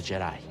save the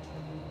Jedi.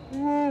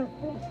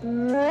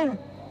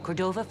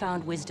 Cordova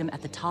found wisdom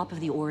at the top of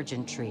the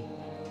origin tree.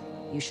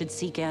 You should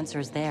seek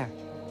answers there.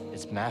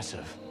 It's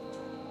massive.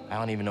 I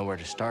don't even know where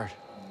to start.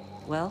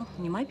 Well,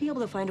 you might be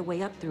able to find a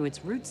way up through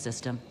its root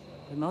system,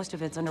 but most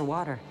of it's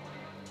underwater.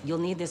 You'll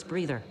need this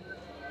breather.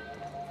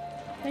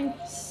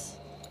 Thanks.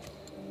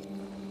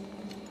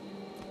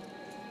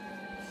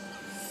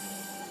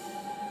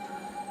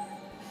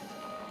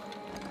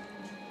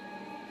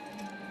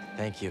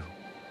 Thank you.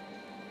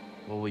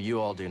 What will you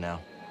all do now?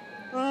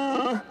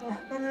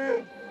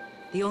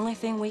 The only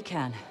thing we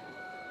can.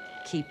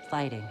 Keep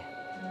fighting.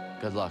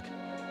 Good luck.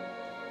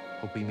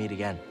 Hope we meet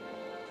again.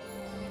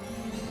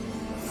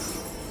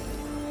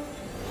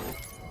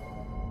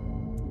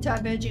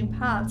 Diverging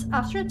paths.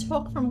 After a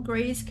talk from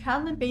Grease,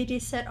 Cal and BD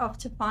set off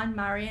to find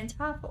Mari and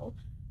Tarfful.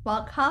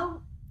 While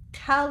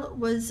Cal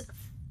was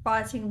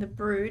fighting the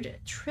Brood,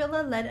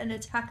 Trilla led an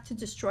attack to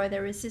destroy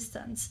their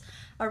resistance.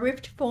 A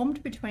rift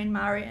formed between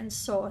Mari and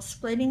Saw,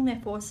 splitting their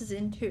forces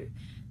in two.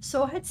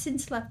 Saw had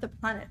since left the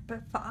planet,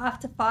 but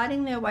after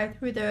fighting their way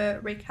through the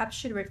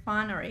recaptured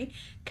refinery,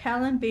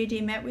 Cal and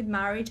BD met with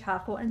Mari,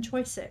 Tarfful, and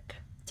Kashyyyk.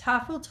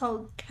 Tarfful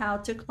told Cal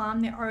to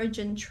climb the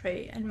origin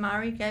tree, and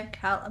Mari gave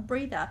Cal a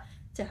breather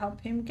to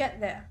help him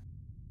get there.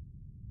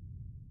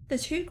 The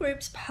two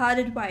groups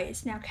parted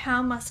ways. Now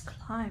Cal must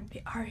climb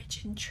the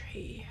origin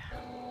tree.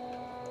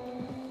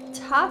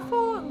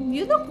 Tarfful,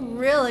 you look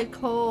really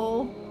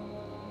cool.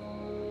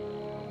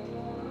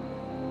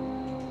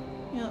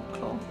 You look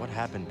cool. What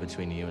happened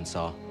between you and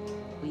Saw?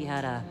 We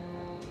had a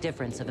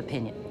difference of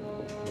opinion.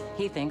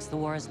 He thinks the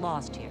war is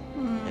lost here.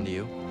 And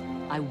you?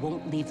 I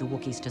won't leave the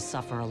Wookiees to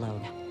suffer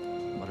alone.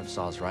 What if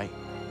Saw's right?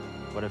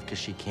 What if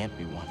Kashyyyk can't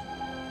be won?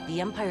 The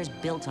Empire's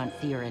built on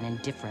fear and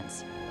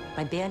indifference.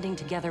 By banding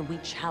together, we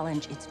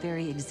challenge its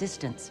very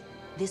existence.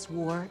 This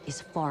war is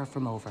far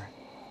from over,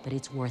 but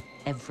it's worth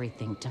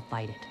everything to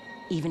fight it,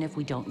 even if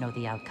we don't know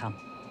the outcome.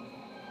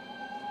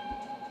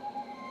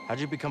 How'd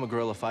you become a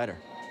guerrilla fighter?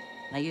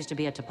 I used to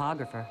be a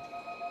topographer.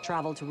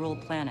 Traveled to rule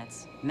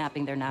planets,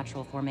 mapping their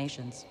natural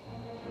formations.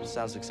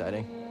 Sounds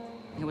exciting.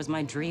 It was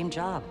my dream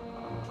job.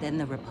 Then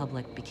the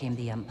Republic became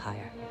the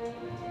Empire.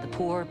 The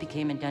poor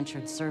became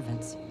indentured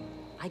servants.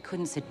 I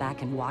couldn't sit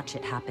back and watch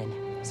it happen,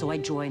 so I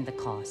joined the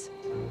cause.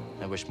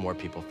 I wish more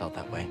people felt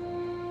that way.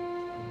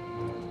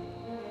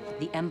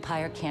 The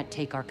Empire can't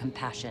take our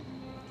compassion.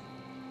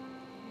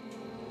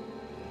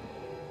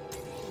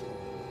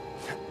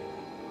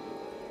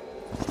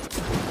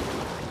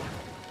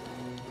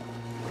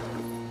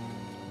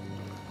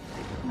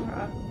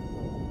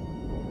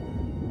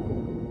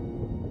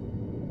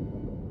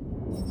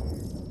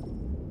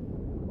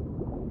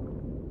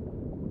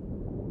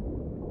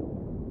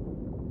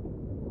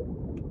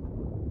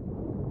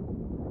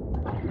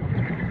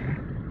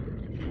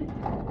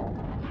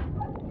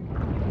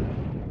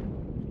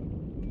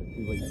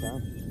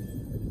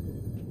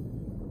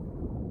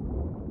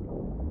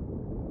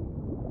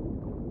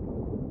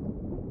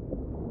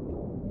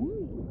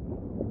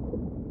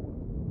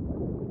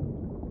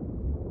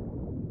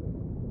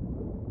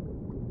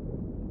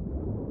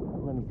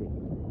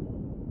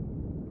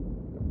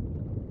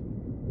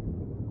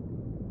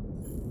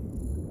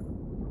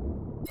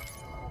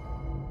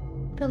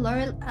 The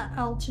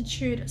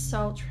low-altitude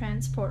assault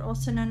transport,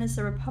 also known as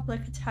the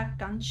Republic attack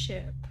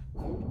gunship.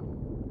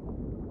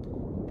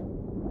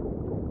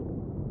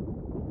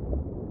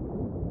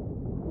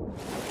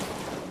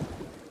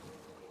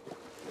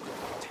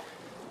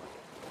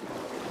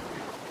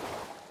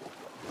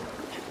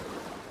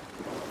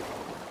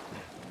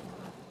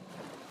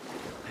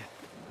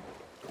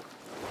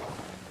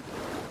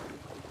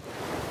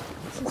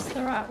 Is this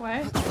the right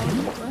way?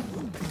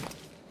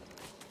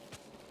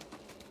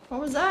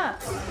 What was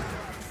that?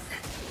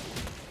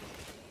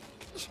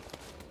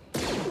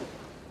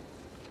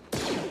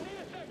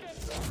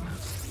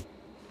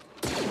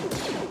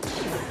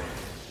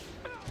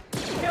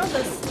 Kill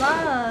the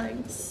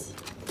slugs.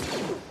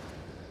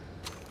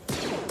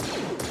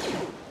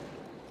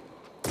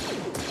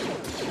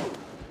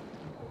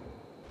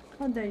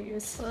 God, they're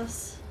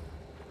useless.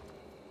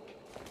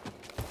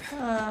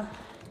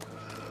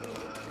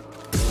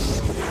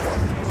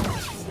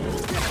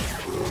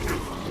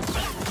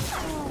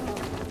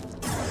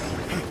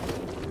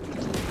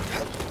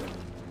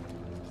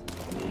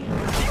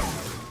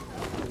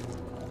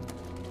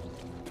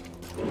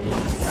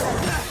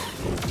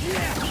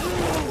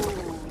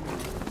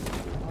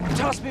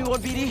 Toss me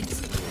one, BD.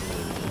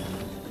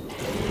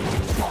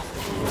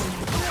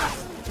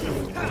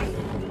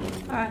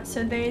 Alright,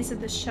 so these are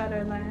the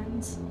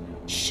Shadowlands.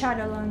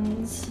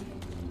 Shadowlands.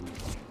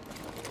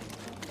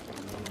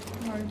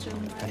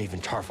 Not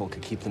even Tarfful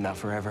could keep them out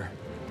forever.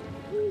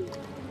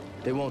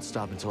 They won't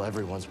stop until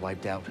everyone's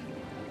wiped out.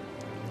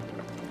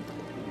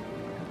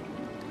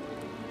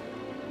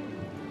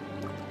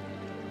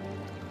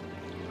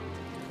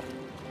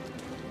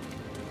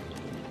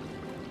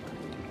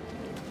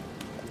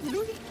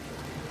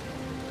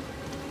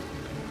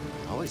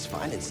 Always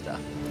finding stuff.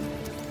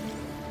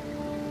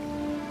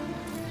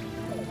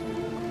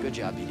 Good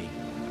job, BD.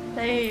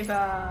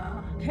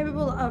 Saber.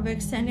 Capable of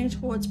extending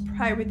towards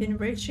prey within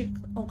reach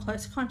or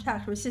close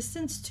contact.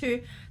 Resistant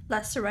to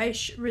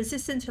laceration,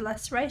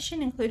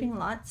 including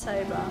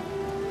lightsaber.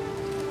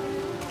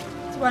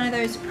 It's one of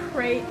those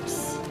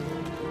creeps.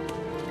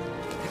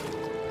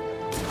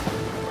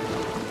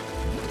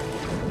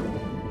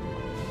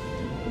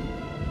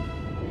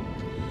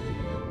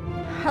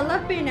 I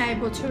love being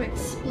able to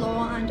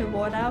explore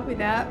underwater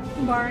without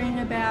worrying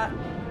about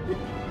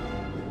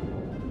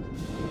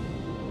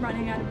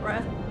running out of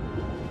breath.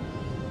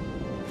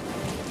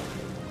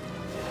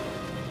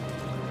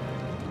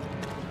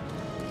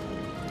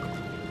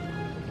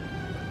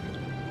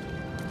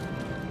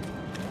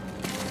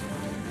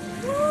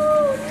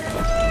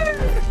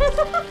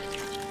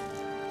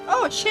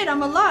 Oh shit,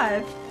 I'm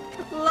alive!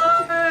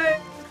 Hello!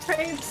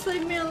 Creeps,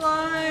 leave me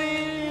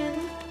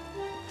alone!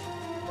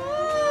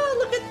 Oh,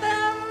 look at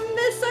them!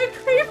 They're so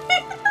creepy!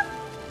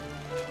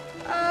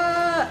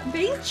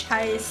 Being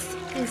chased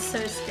is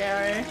so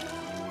scary.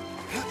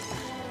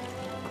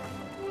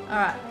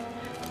 Alright.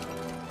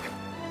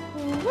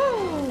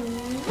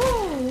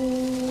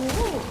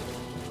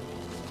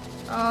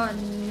 Oh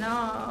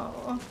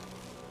no.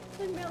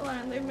 Leave me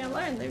alone, leave me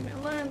alone, leave me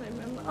alone, leave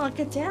me alone. Oh,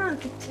 get down,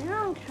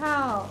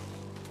 Cal.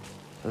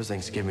 Those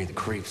things give me the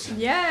creeps.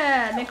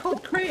 Yeah, they're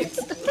called creeps.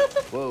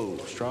 Whoa,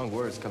 strong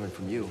words coming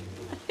from you.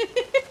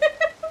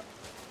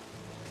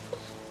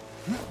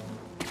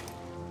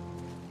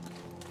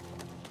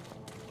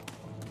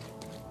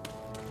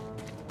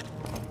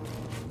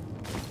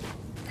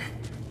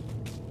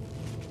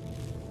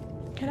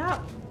 Get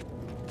up.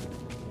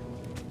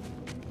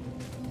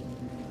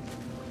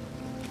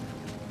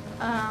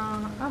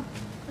 Up,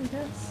 I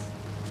guess.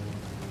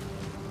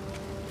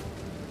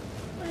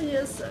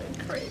 You're so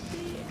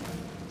creepy.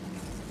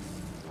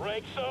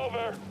 Break's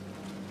over.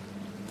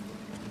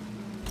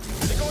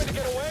 They're going to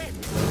get away?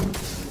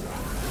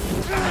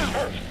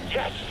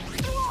 Yes!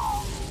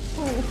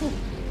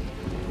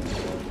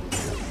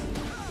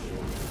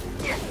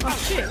 Oh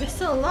shit, we're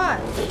still alive.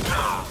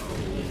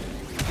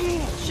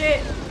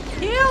 Shit.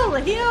 Heal!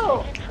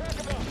 Heal!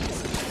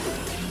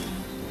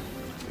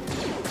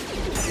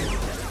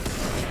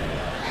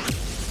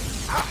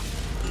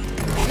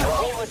 I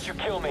won't let you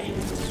kill me.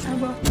 I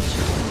will.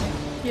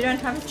 You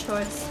don't have a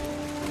choice.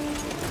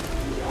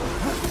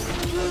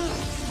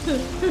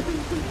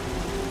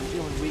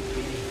 Feeling weak,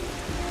 BD.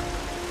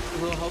 A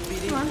little help,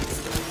 BD? Come on.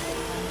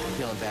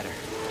 Feeling better.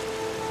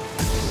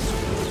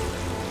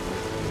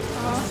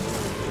 Oh.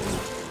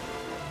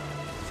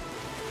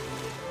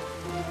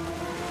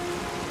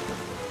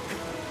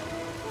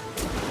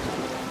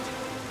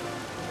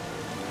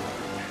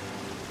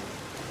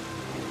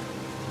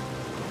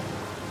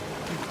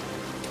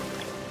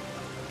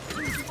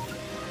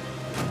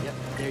 Yep,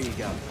 there you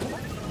go.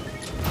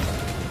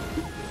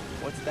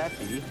 What's that,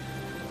 BD?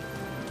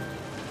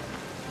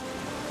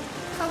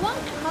 I want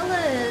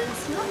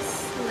colors, not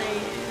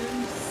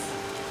sleeves.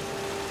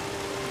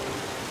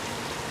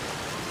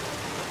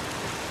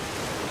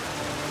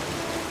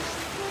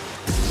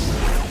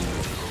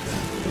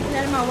 Get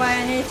out of my way,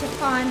 I need to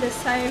find a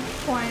save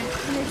point.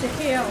 I need to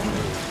heal.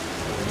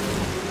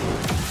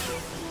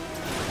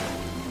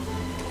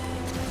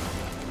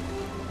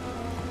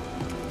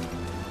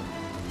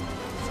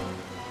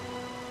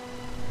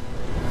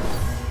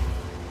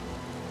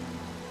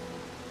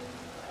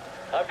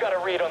 I've got a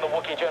read on the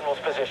Wookiee General's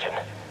position.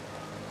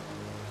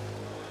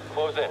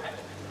 Close in.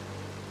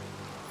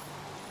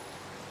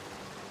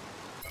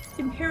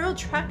 Imperial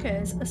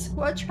trackers, a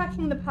squad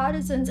tracking the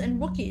partisans and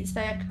Wookiees.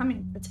 They are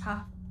coming for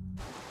Tarfful.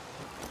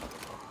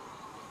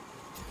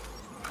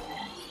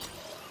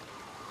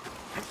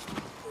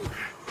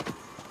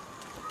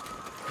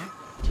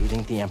 Do you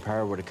think the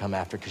Empire would have come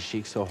after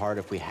Kashyyyk so hard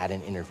if we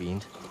hadn't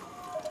intervened?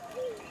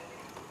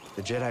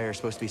 The Jedi are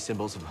supposed to be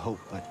symbols of hope,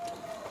 but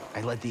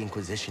I led the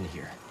Inquisition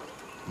here.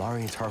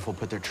 Mari and Tarfful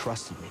put their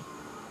trust in me.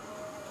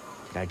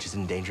 Did I just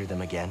endanger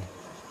them again?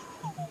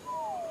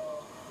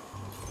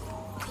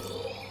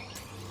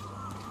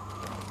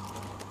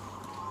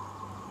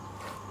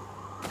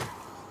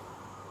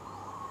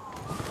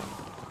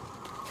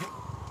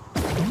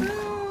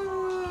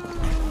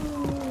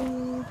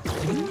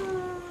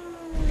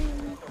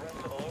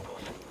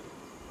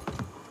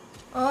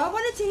 Oh, I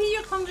wanted to hear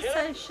your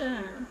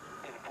conversation.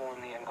 Inform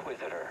the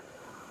Inquisitor.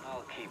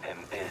 I'll keep him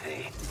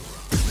busy.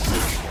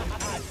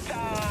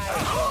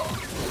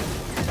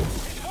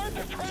 It's hard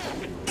to track.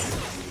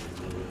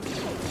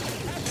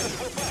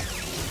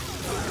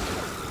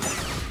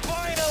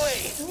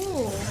 Finally!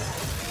 Ooh.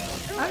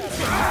 I haven't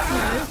seen that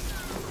move.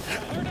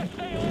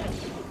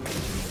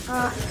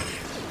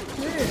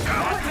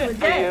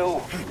 You.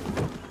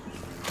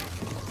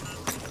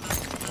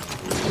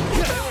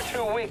 They were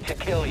too weak to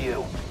kill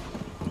you.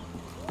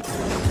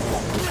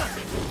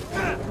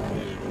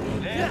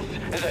 This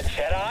is a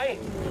Jedi?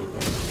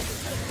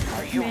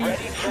 Are you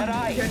ready,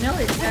 Jedi? You're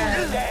nearly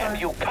dead. Damn,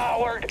 you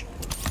coward!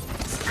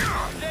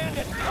 Stand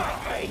and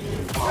fight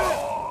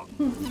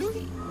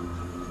me!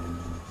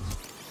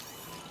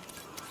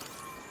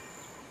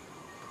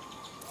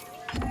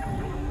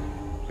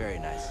 Very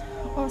nice.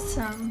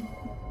 Awesome.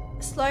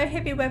 Slow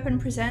heavy weapon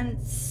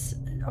presents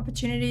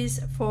opportunities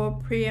for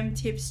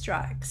preemptive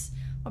strikes.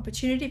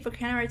 Opportunity for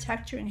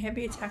counterattack during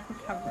heavy attack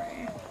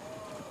recovery.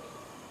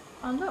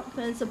 Oh look,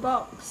 there's a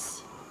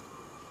box.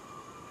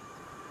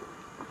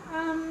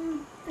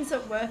 Is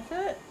it worth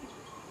it?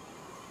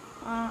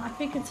 I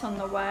think it's on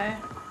the way.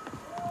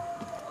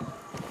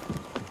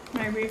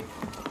 Maybe.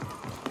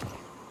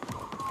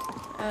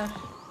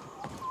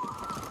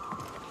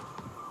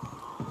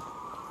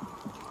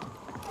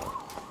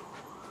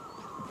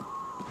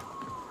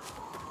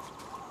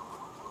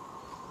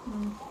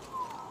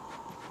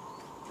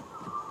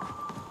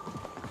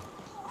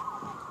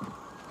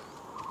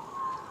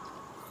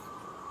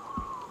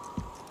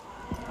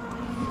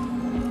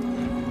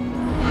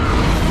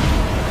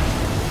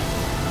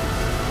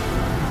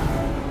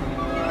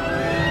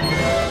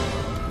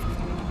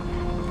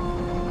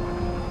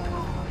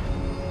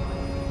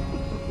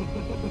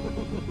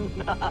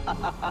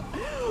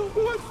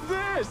 What's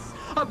this?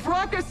 A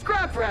Brocca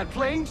scrap rat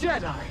playing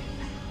Jedi.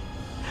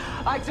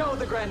 I told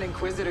the Grand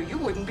Inquisitor you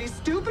wouldn't be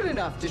stupid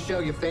enough to show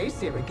your face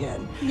here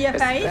again. Your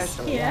face?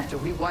 Especially Yeah. after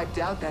we wiped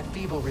out that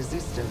feeble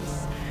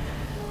resistance.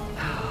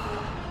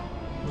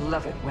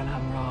 Love it when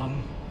I'm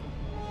wrong.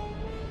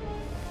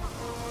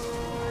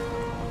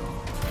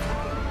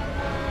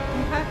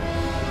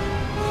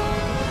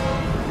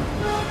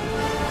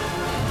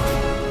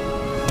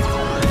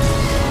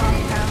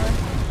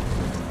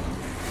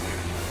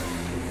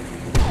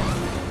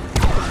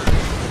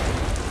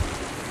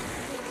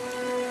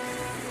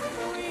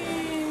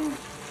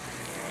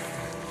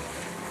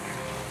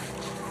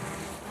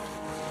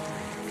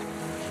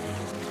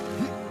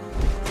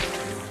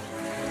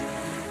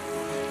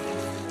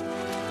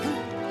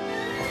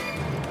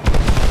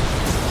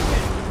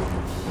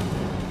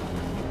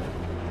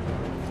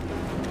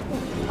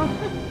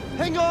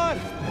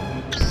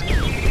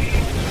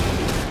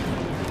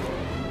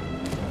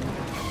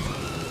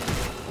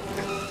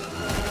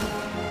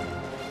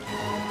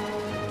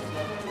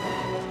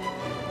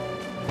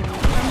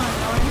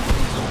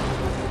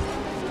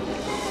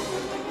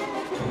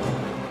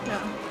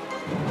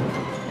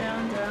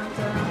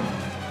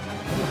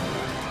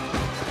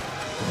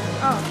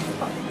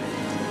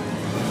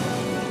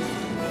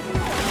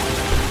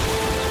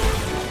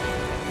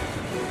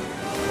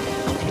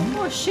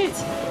 shit.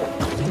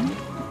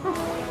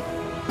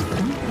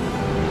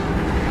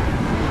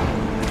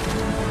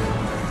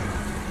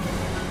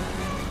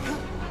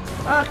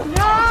 Oh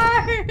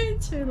no!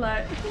 Too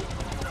late.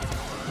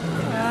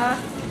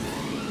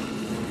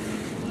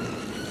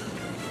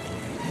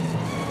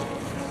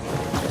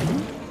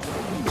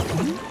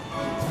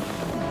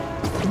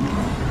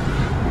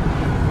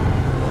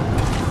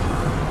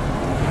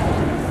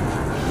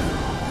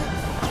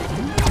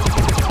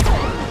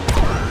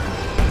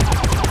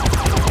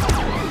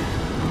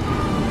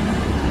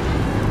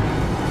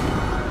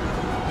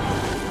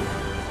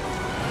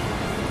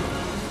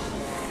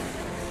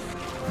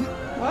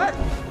 What?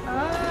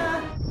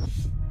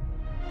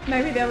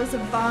 Maybe there was a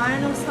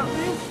vine or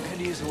something? Could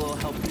use a little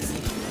help.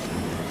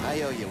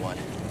 I owe you one.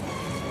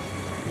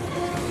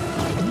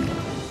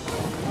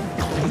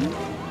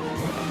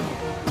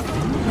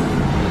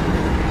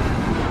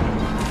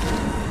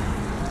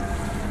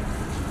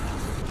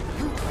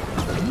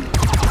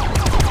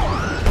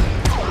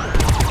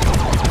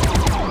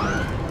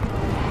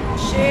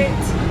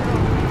 Shit.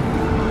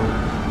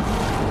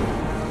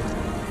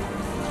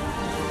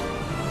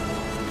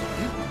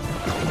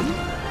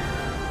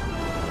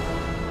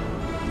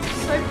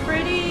 So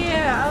pretty.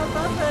 I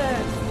love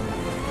it.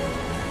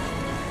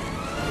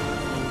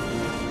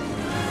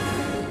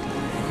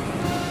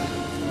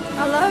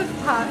 I love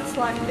parts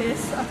like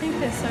this. I think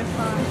they're so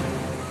fun.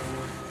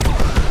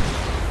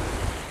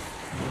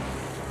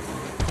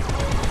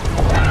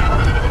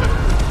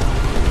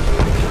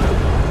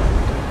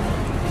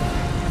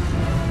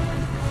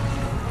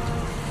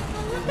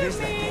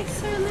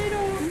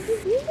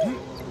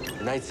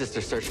 The Night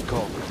Sister searched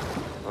Cole.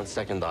 On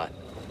second thought,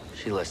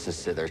 she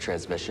listens to their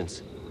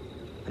transmissions.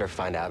 Better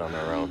find out on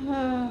her own.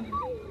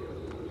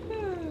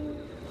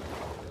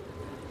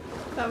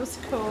 That was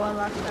cool. I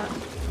like that.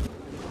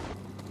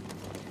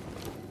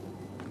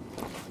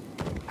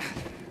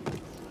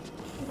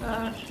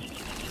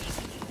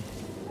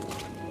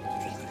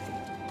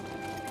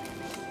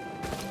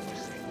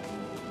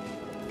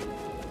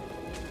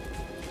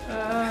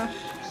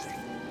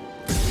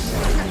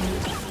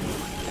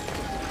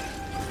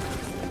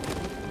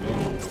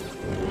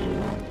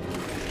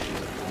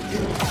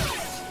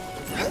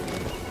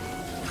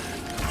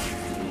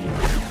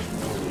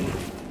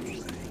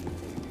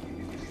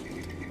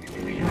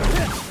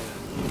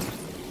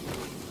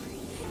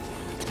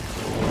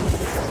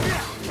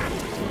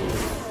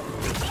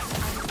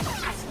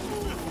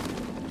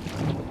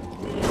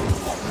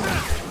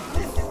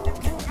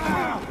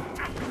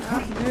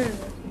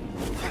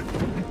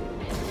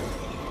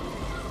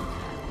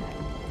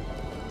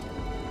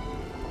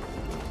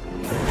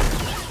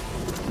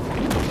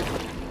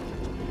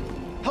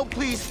 Help,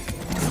 please!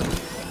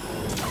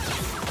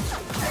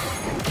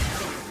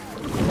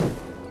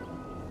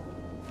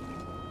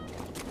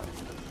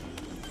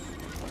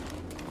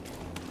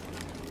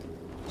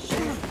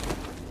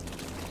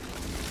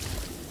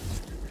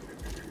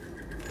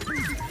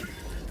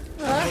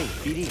 Hey,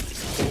 BD,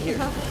 in here.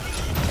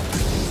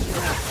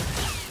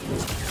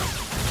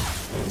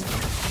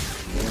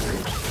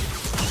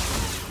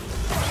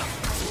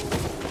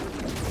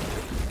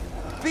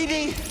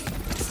 BD!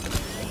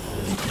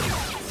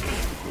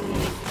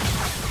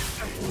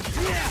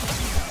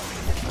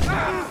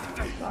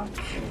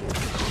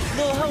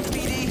 Little help,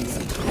 BD!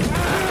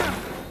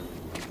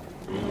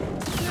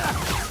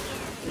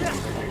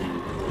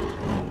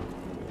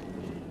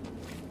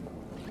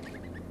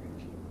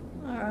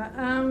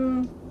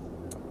 Alright,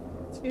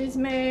 excuse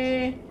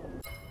me.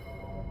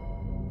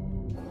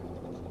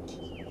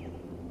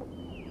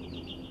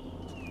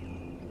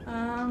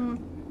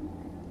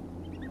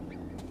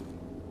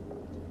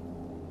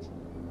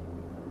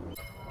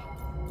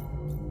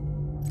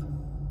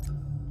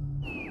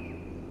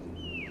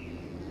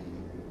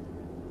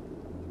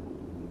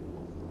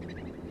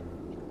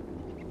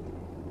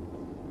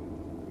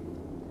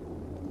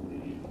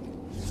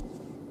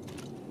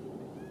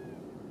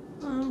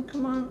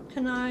 Come on,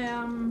 can I,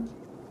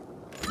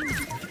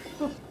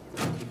 Oh.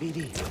 Hey, BD,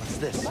 what's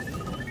this?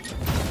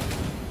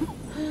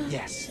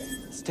 Yes,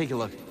 let's take a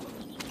look.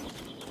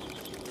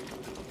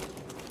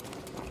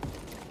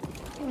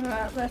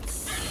 Alright,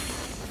 let's...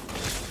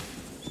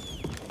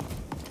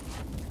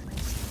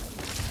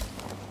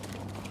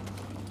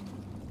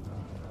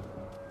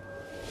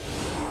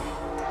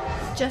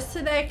 Just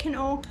so they can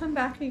all come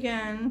back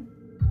again.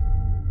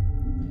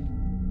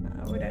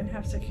 We don't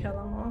have to kill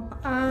them all.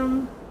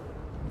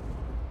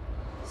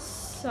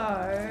 So...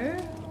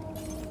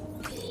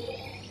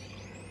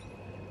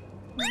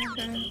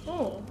 Okay.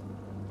 Oh.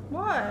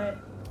 What?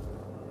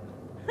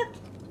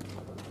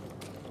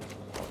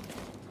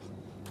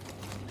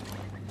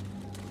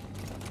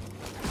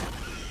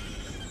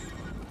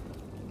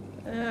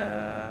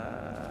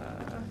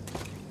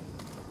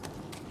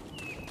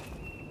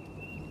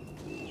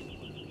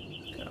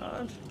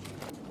 God.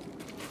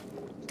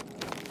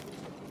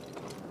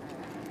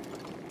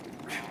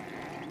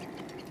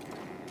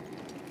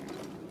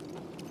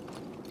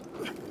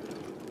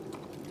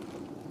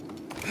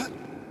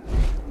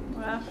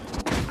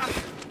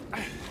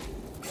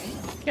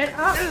 Get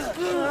up.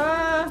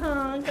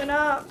 Get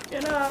up.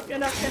 Get up.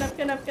 Get up. Get up.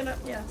 Get up. Get up.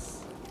 Yes.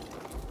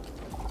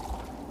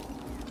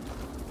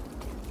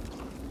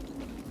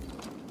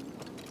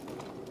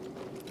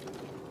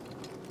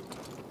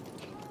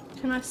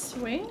 Can I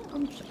swing? I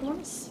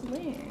want to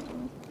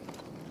swing.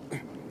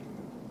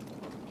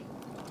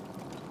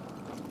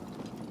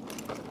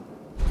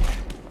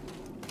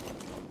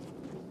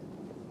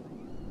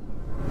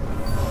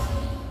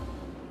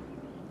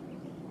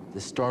 The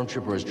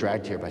stormtrooper was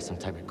dragged here by some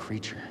type of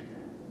creature.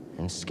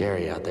 And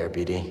scary out there,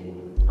 BD.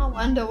 I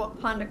wonder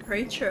what kind of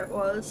creature it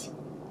was.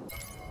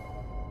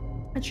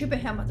 A trooper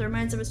helmet. The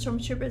remains of a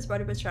stormtrooper's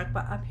body was dragged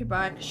up here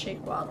by a Kashyyyk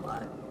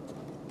wildlife.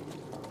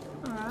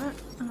 Alright.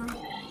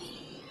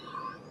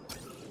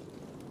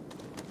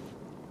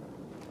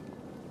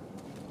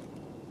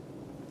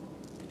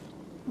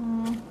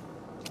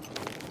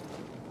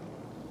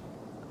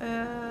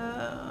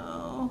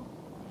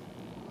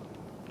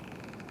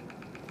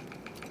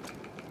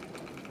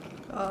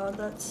 Oh,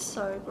 that's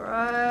so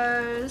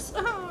gross.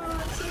 Oh,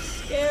 that's so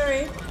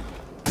scary.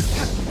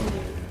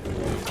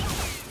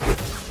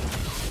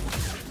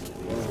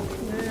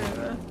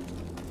 Ew.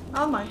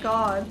 Oh my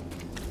god.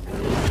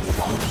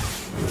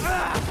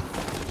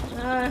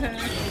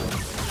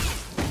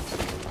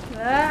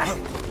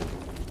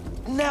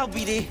 Now,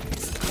 BD.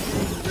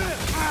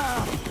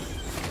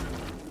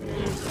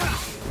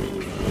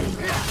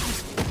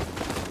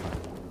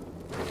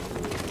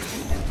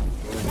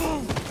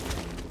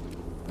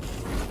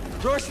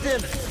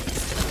 Dorston!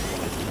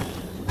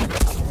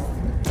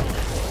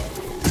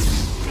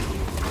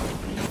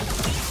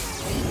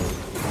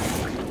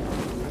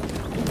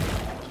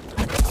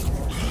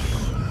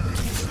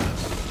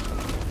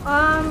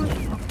 I'm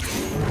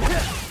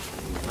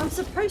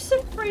supposed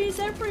to freeze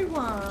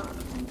everyone,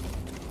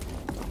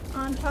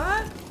 aren't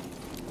I?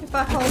 If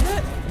I hold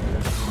it.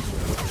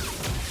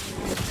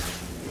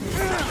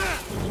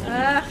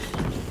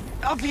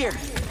 Up here!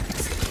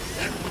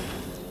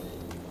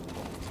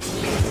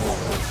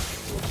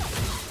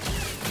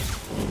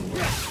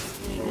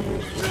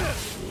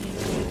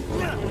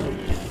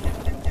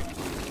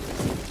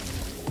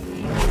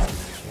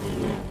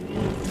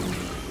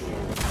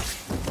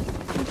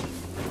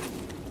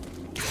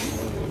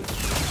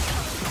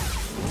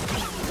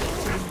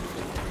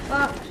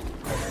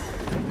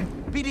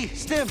 BD,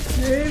 stim!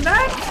 Move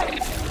it!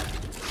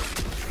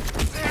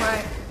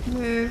 Wait,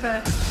 move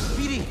it.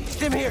 BD,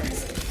 stim here!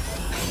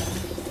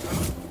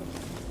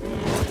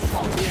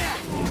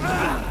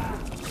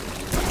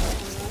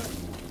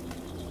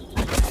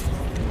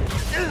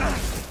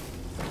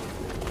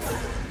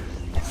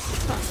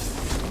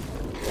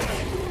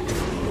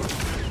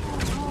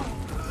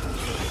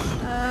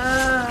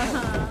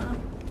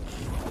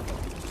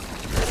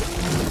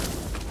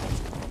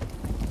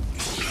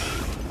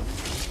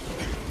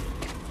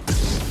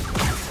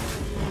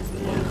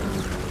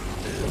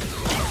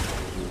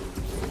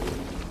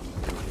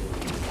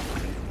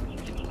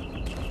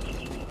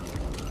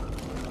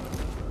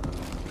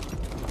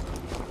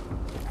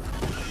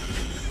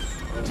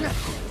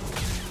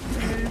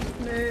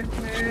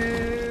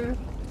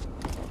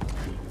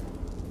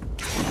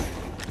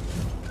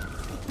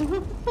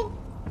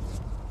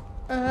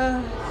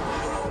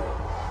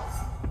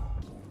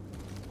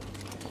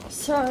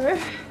 So,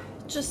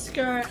 just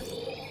go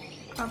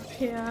up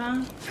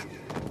here.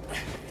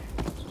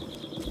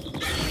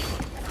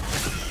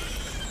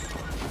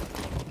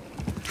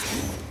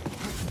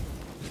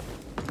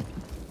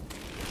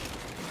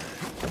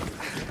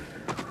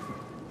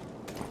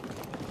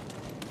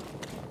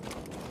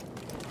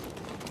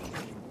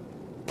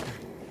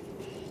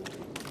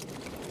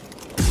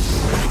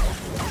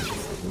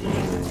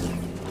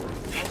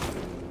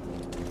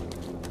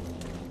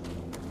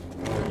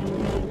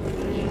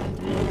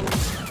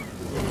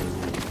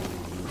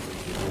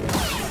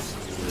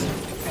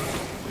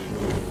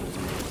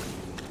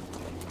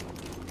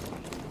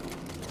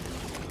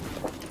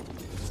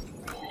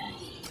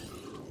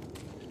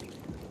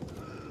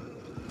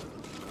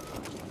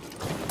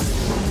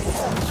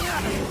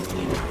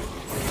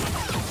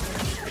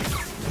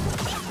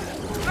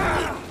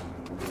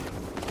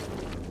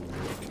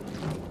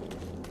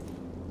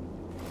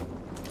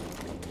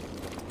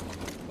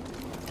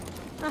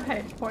 I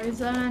hate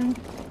poison.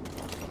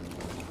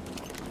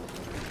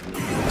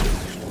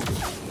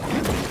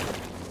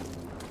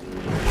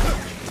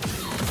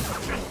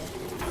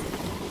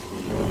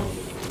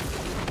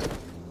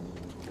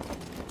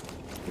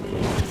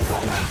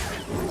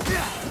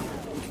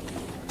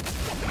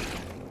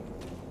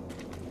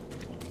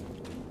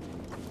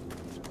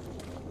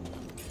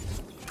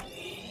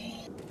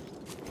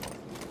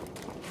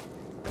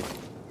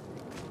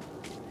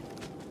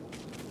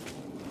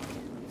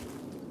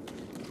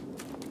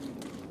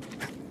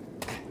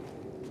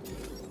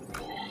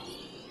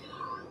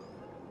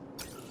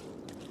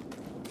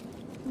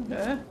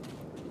 Okay.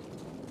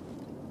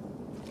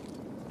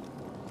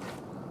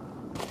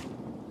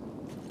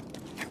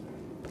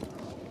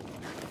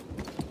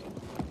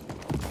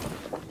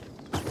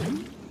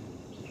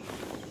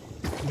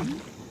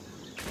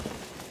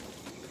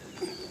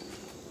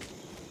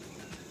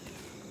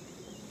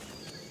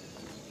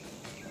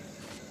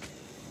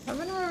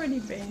 already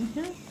been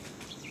here?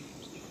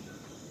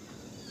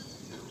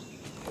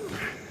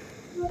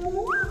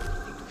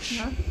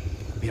 Shh.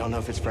 We don't know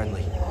if it's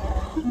friendly.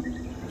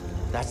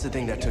 That's the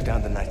thing that took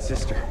down the Night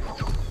Sister.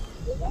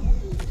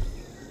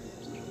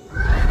 I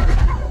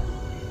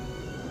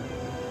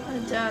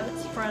doubt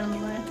it's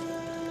friendly.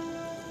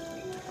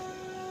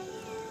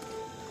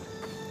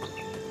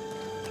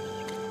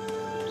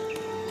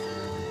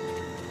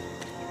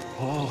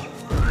 Oh.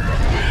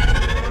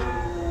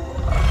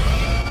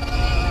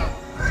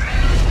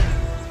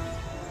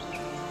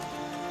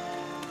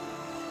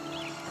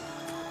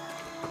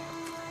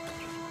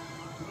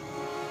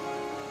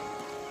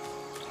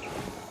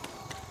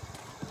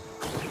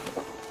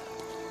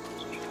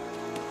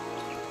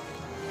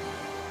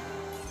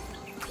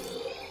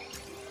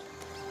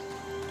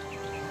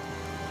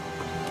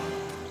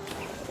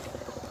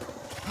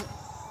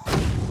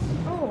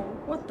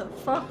 What the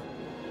fuck?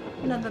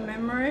 Another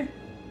memory.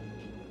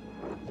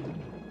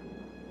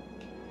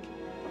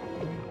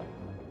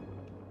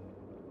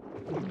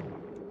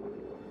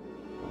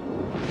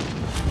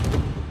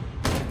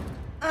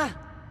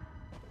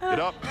 Get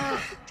up.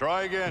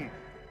 Try again.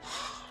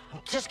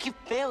 Just keep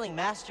failing,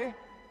 Master.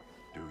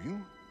 Do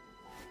you?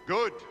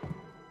 Good.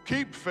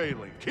 Keep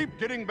failing. Keep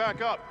getting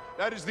back up.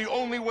 That is the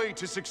only way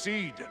to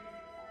succeed.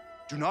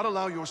 Do not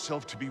allow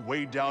yourself to be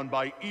weighed down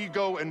by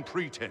ego and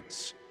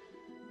pretense.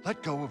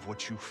 Let go of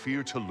what you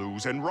fear to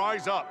lose and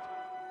rise up.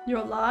 You're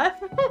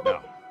alive?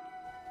 Now.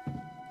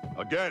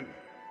 Again.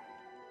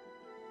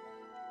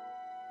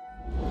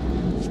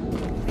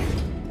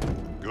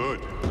 Good.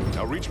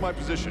 Now reach my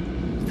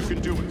position. You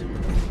can do it.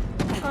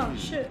 Oh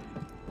shit.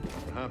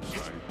 Perhaps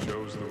I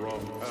chose the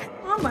wrong path.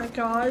 Oh my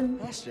god.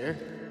 Master.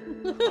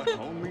 I'm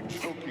only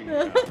joking.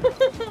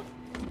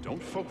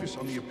 Don't focus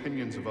on the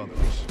opinions of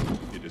others.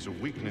 It is a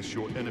weakness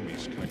your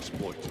enemies can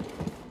exploit.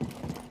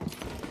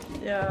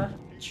 Yeah,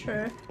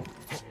 true.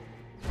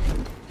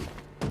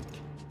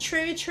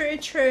 True.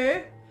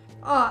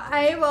 Oh,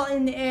 A while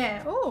in the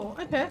air. Oh,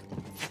 okay.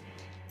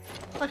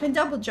 I can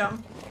double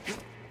jump.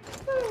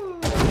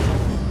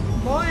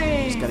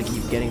 Boing. Just gotta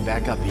keep getting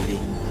back up, Edie.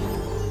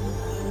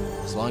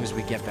 As long as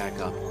we get back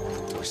up,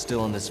 we're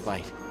still in this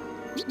fight.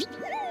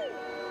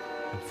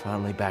 I'm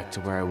finally back to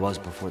where I was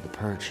before the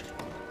Purge.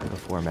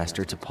 Before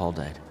Master Tarfful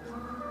died.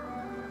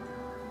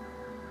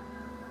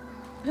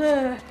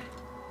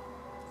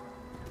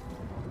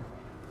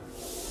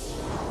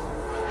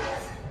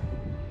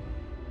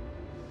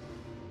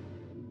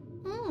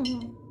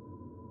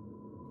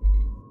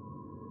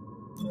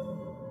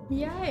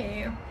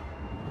 Yay.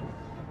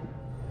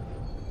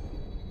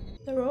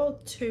 They're all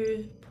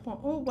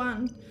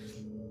 1.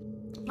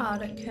 Oh, I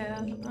don't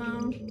care.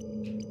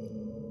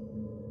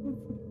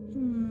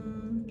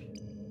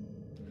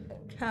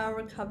 Car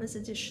recovers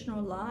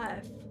additional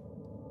life.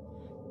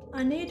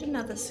 I need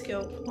another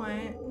skill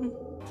point.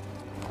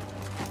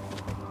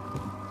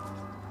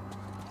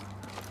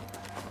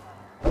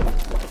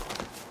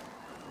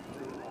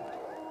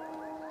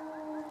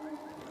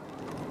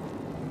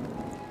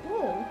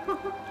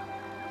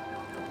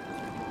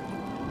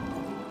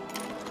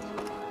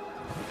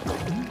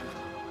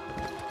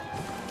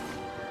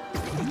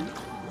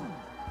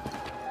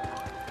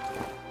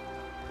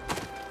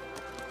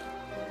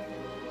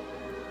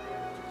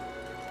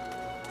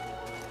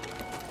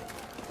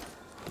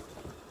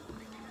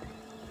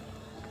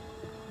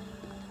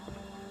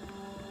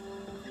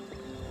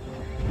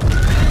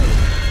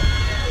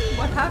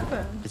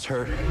 It's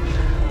her.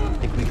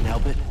 Think we can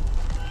help it?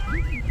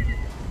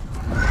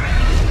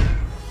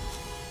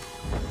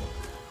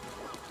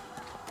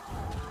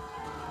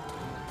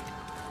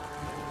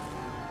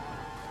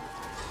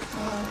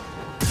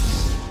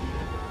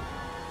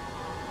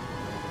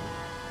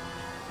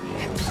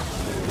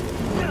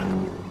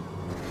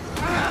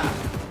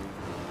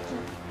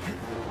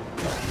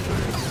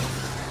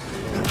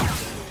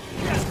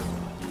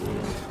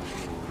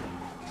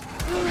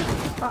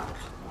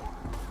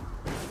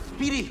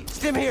 Speedy,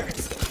 stim here.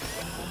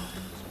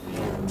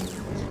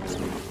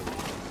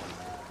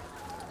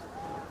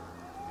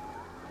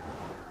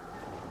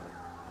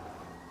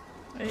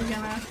 Are you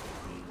gonna?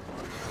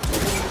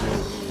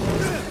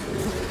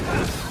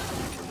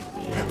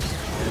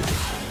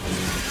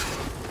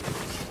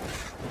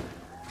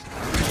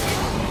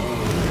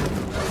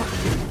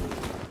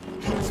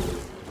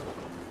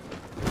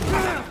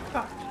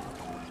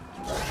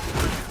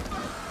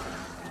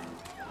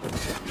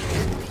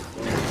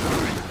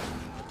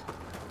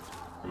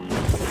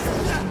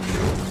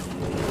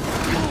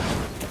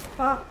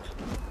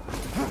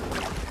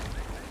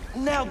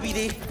 Now,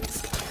 BD.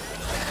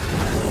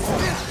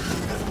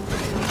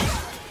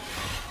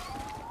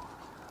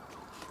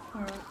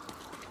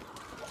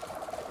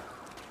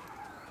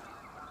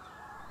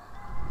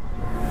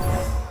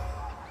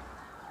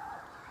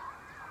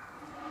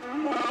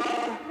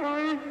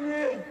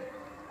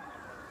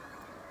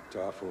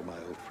 Tarfful, my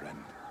old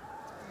friend.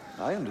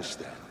 I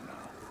understand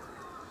now.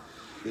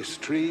 This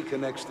tree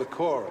connects the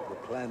core of the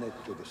planet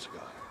to the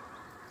sky.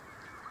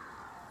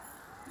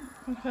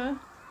 Okay.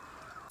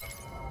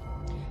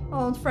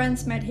 Old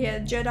friends met here,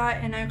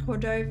 Jedi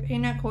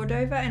Ina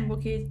Cordova and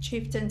Wookiee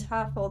chieftain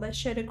Tarfful. They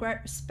shared a great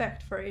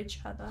respect for each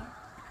other.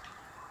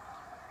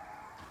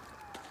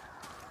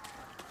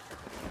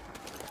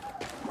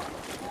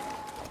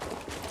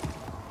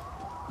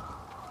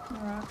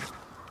 Alright.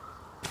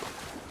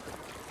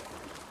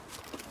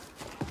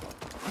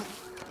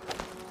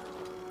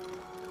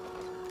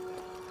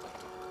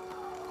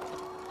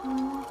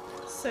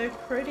 So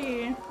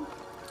pretty.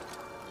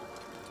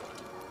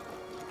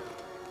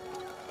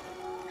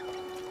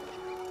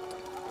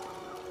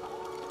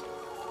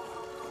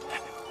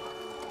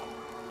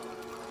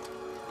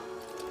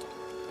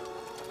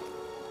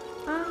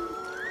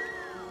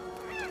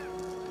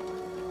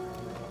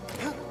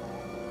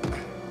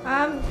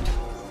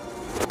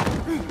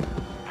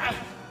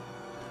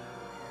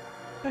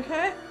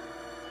 Okay.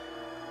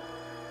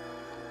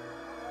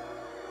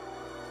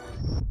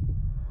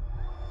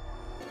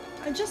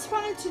 I just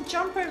wanted to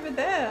jump over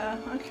there.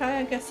 Okay,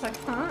 I guess I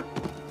can't.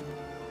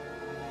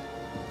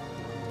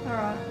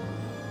 Alright.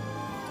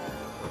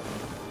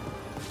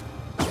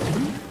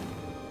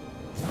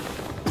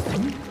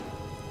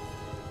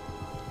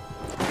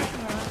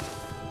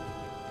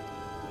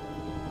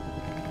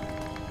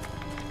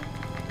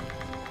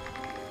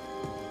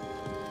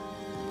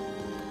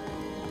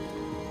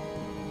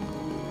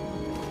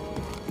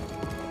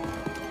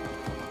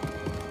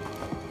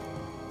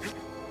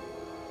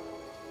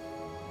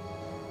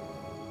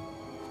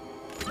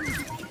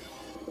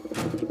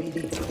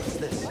 BD, what's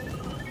this?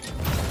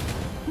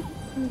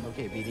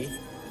 Okay, BD,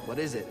 what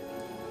is it?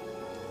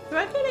 Do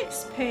I get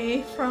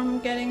XP from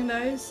getting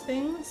those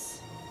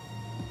things?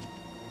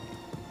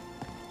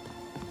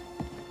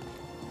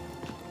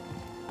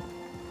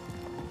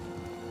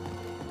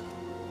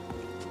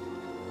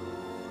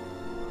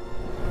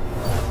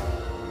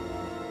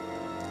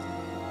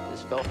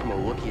 This fell from a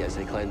Wookiee as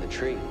they climbed the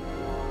tree.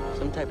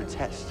 Some type of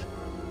test.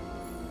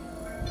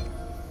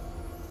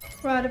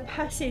 Rite of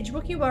passage.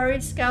 Wookiee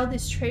warriors scaled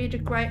this tree to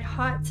great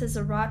heights as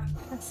a rite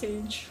of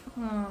passage.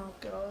 Oh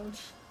god.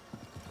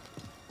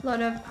 A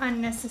lot of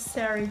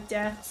unnecessary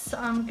deaths,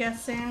 I'm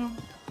guessing.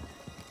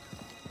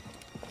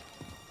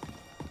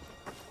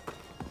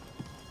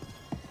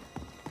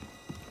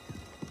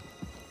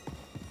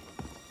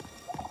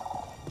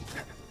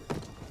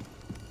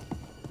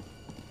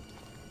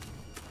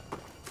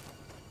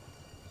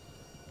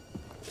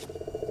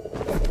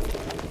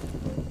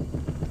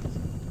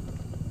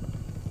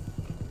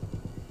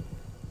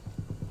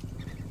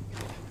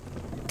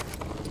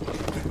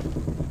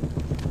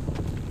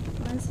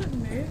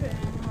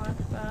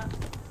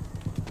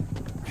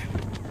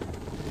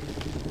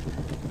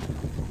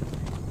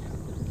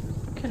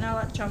 Can I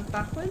like jump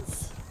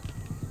backwards?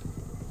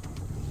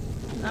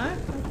 No?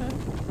 Okay.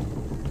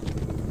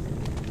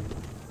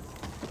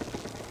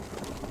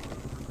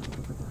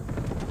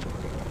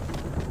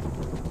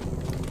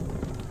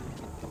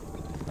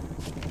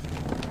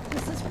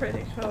 This is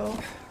pretty cool.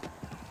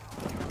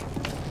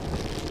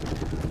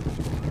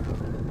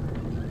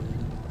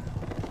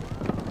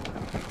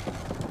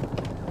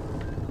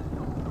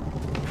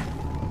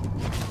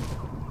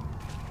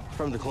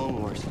 From the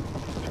Clone Wars.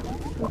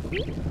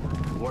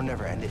 The war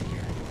never ended here.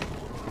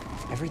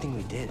 Everything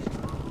we did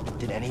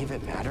any of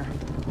it matter?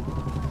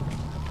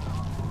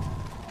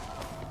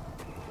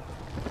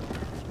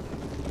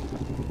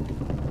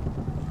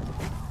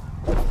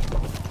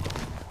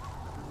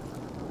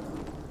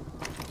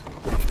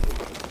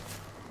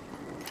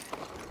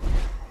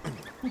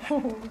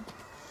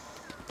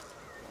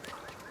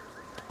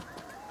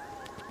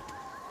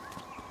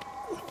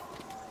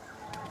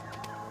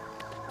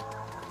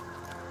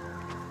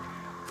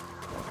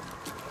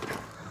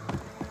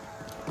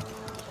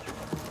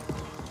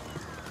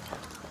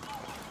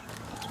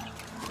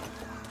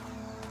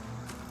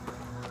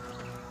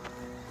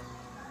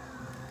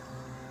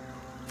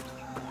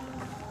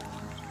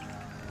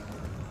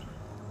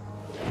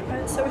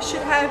 So we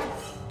should have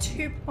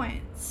 2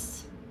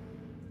 points.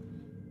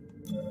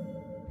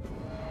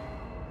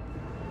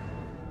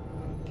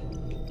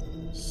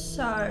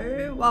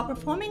 So while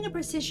performing a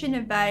precision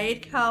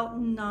evade, Cal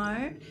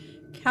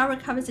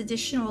recovers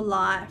additional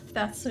life.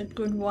 That's a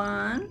good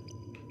one.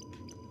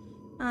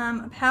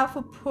 A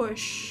powerful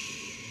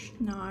push,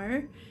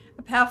 no.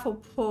 A powerful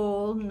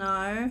pull,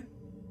 no.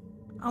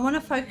 I want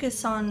to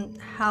focus on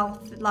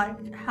health,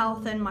 like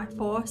health and my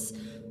force.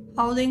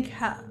 Holding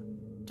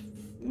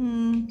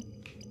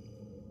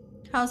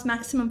Cal's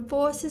maximum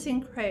force is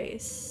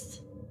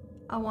increased.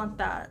 I want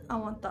that. I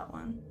want that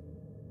one.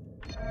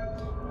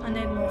 I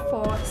need more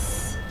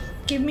force.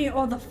 Give me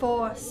all the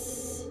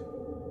force.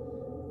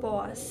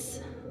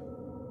 Force.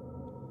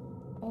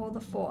 All the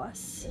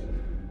force.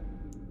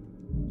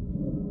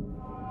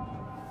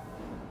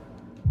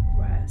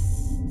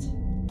 Rest.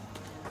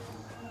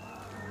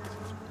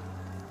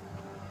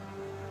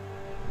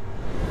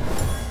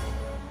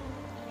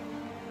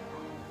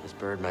 This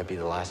bird might be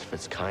the last of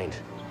its kind.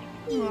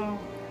 Oh.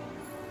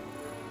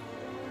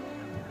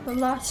 The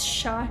last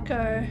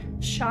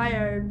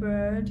Shio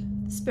bird.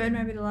 This bird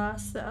may be the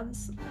last. The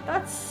others.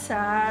 That's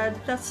sad.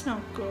 That's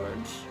not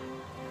good.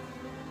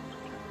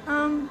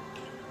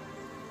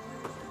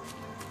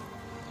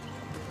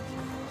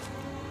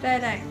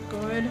 That ain't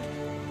good.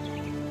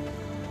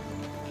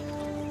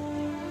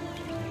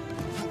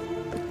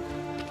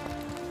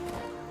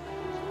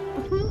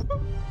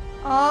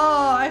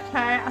 Oh,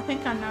 okay. I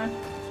think I know.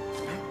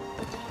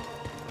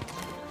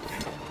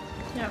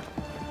 Yep.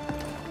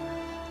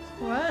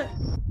 What?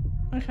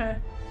 Okay.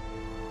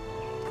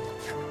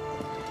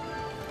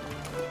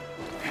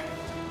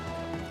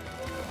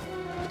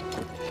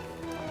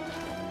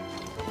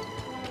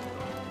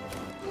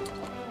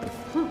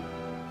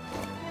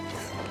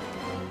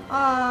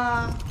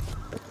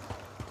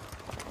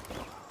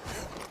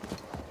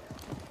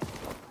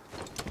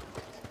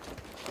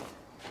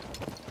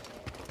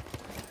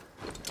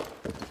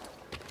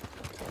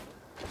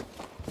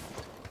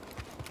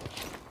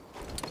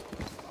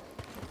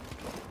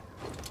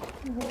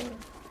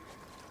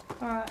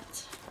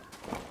 Alright.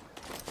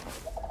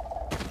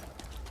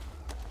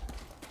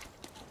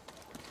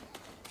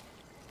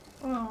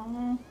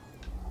 Oh.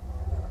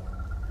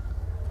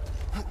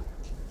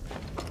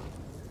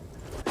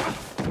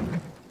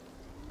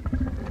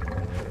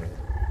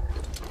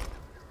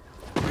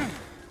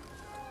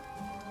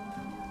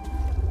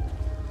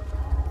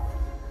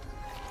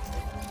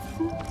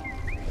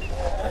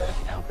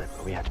 Help it,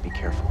 but we have to be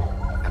careful.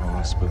 I don't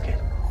want to spook it.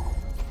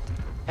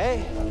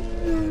 Hey,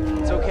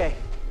 it's okay.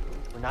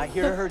 We're not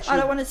here to hurt you. I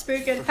don't want to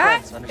spook it. We're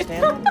friends,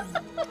 understand?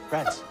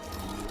 Friends.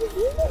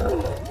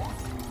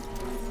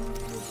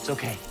 It's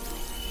okay.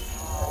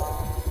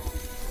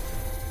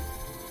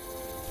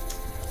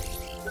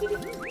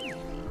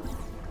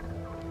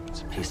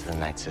 It's a piece of the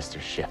Night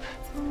Sister's ship.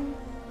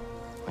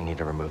 We need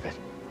to remove it.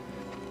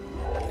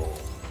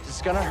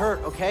 It's gonna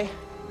hurt, okay?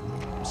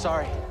 I'm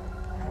sorry.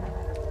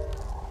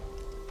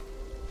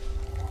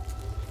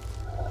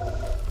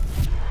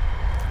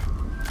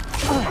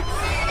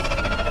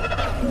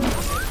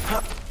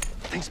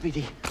 Thanks,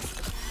 BD.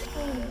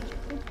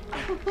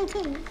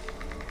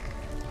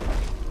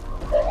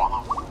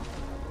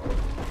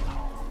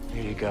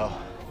 Here you go.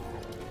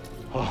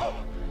 Oh.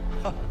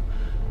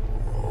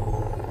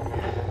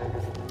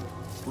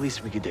 It's the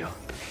least we could do.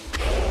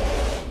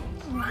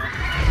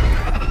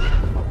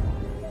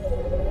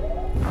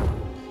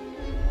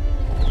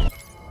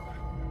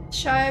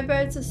 Shio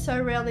birds are so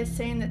rarely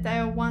seen that they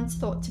were once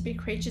thought to be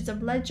creatures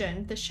of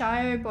legend. The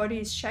Shio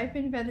body's shape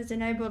and feathers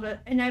enable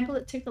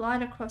it to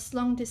glide across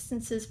long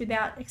distances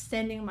without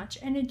extending much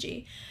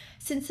energy.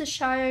 Since the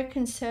Shio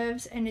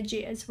conserves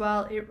energy as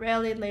well, it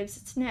rarely leaves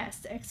its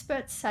nest.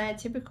 Experts say a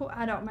typical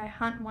adult may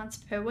hunt once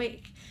per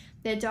week.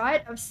 Their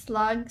diet of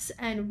slugs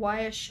and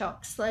wire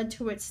shocks led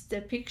to its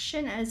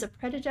depiction as a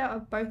predator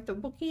of both the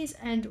Wookiees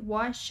and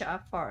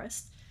Waisha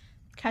forest.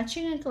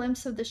 Catching a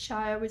glimpse of the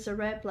Shire is a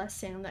rare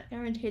blessing that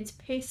guarantees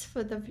peace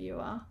for the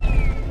viewer.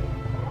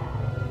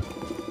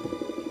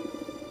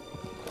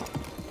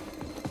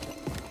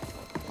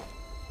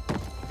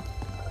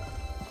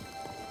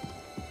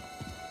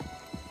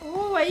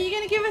 Oh, are you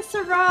gonna give us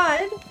a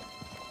ride?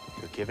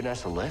 You're giving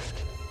us a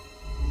lift?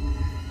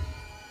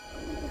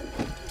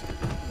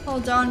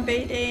 Hold on,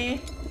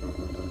 BD.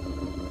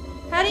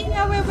 How do you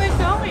know where we're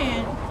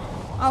going?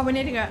 Oh, we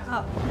need to go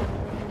up.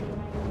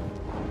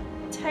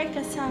 Take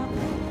us up.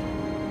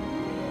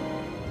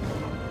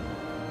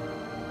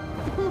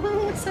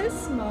 So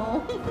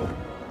small.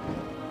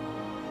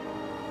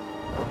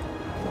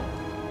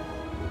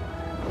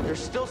 There's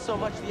still so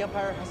much the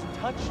Empire hasn't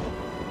touched.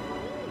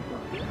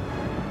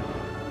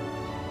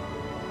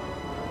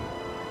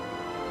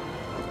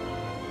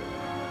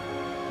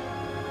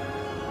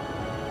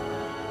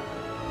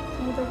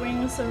 Oh, the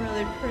wings are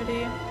really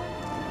pretty.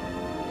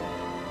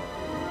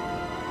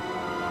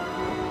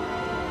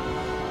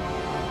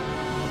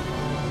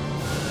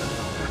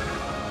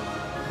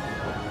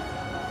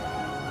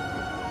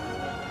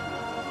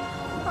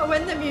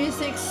 When the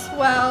music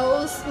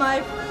swells,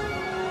 my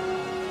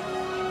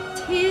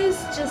tears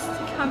just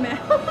come out.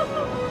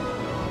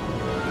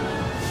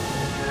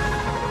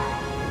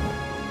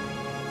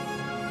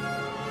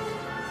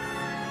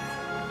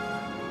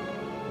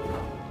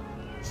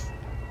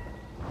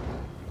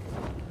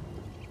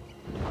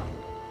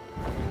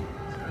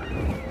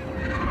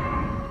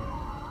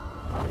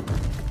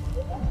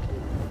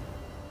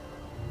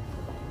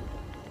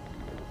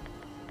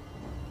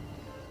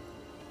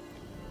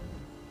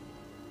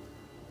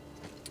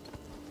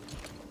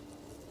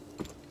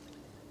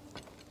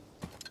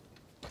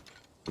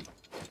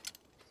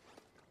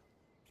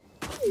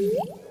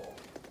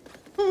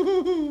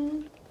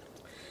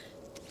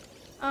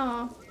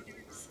 Oh,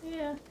 see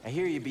ya. I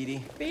hear you,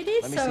 BD.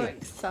 BD's so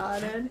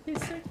excited.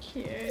 He's so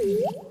cute.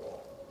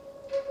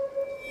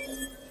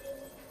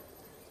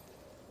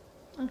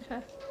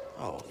 Okay.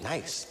 Oh,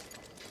 nice.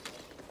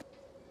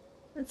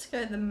 Let's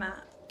go to the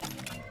map.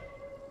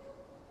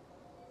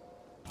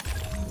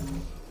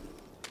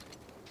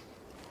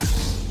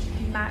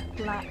 Map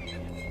black.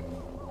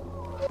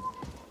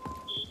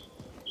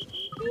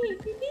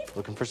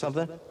 Looking for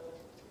something?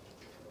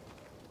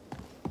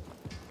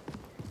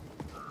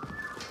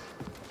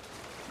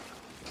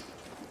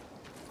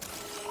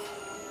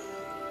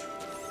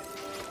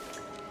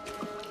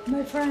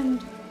 My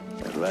friend.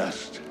 At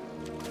last.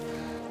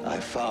 I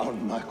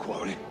found my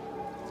quarry.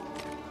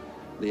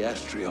 The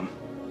Astrium.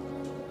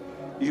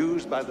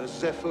 Used by the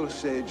Zephyr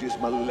sages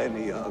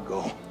millennia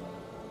ago.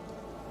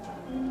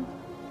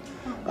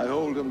 I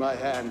hold in my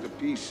hand a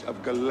piece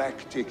of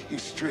galactic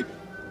history.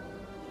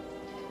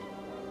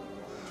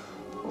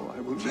 Oh,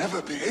 I will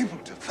never be able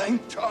to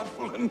thank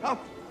Tarfful enough.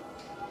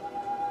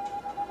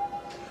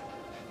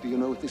 Do you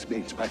know what this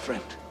means, my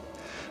friend?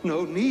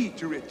 No need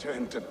to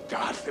return to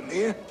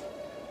Dathomir.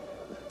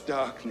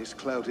 Darkness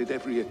clouded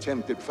every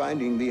attempt at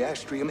finding the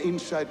Astrium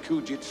inside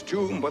Kashyyyk's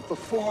tomb, but the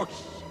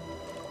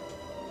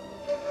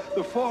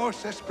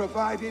Force has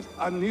provided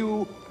a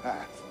new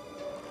path.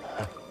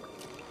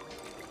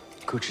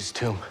 Kashyyyk's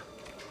tomb.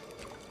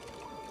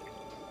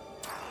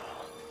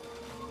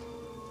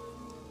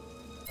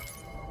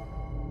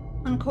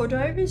 On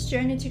Cordova's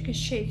journey to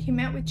Kashyyyk, he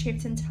met with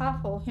Chieftain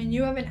Tarfful, who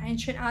knew of an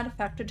ancient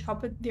artifact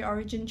atop of the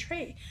Origin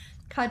Tree.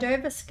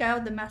 Cordova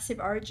scaled the massive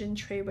Origin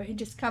Tree, where he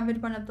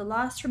discovered one of the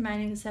last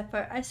remaining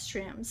Zephyr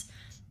Astriums.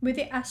 With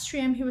the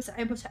Astrium, he was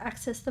able to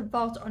access the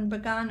vault on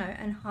Bogano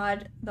and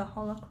hide the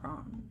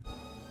holocron.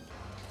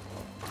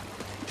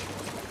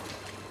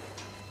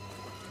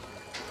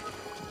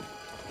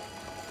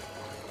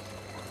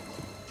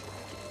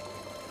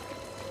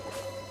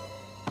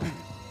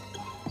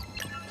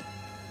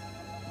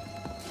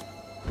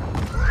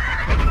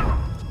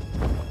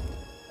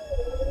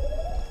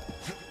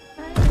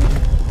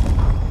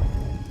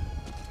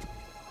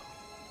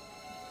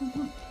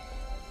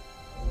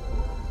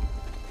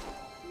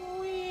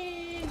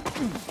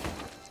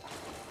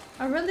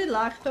 I really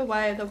like the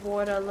way the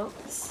water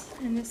looks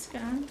in this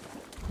game.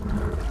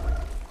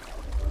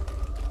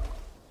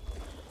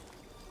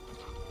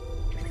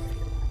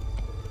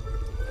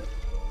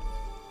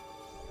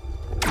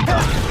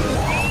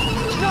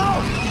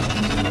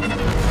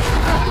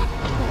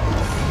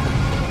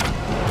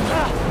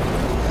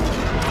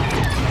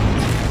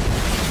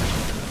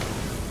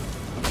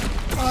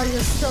 Oh,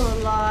 you're still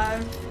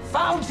alive.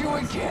 Found you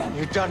again!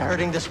 You're done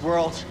hurting this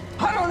world.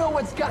 I don't know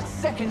what's got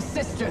second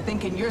sister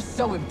thinking you're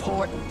so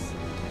important.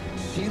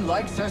 She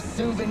likes her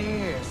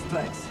souvenirs,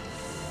 but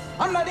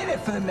I'm not in it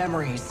for the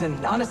memories,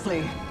 and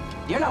honestly,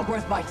 you're not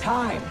worth my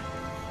time.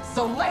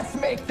 So let's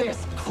make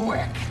this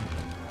quick.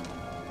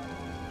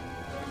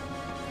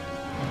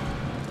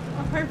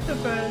 I hope the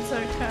bird's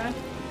okay.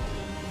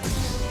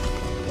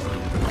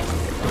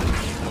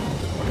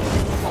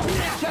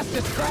 Just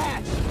a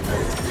scratch!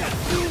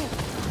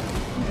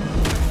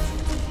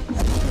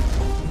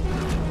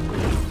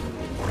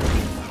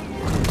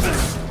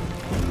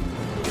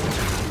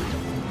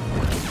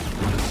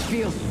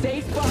 Feel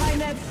safe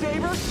behind that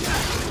saber?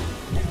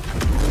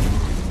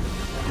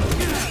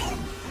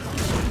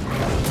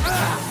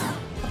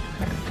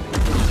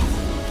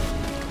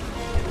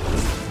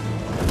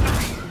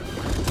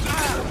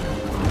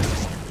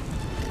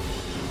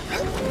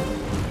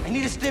 I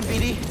need a stim,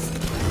 BD.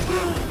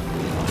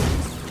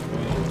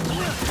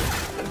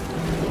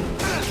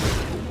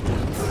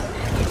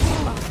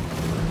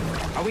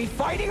 Are we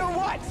fighting or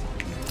what?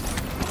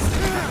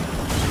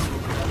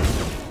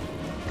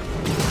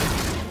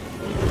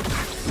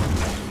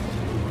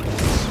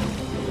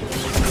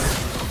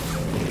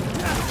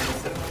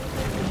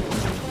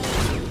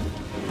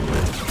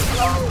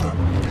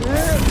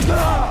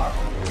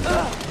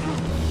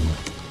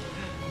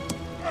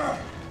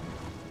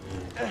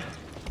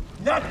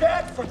 Not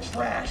bad for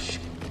trash.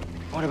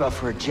 What about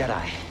for a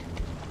Jedi?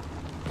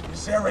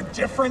 Is there a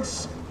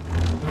difference?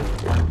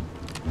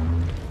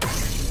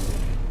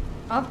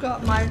 I've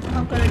got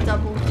a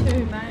double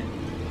too, mate.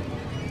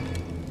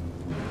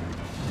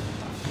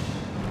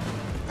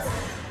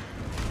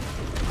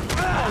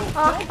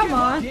 Oh, come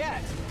on.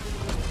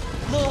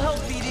 Little help,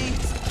 BD.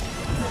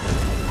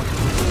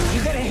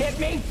 You gonna hit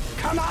me?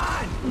 Come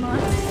on! Come on.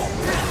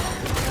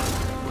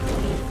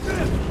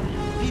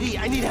 BD,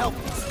 I need help.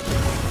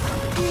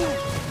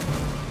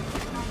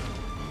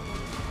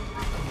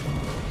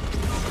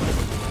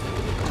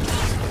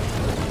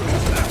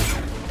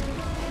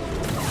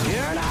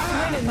 You're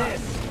not winning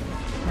this!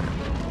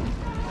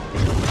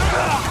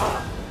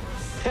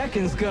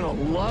 Tekken's gonna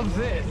love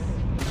this!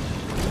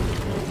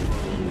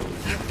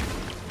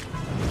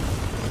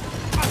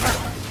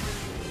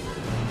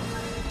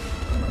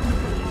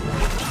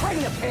 Bring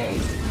the pain!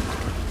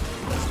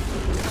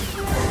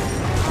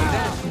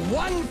 That's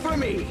one for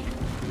me!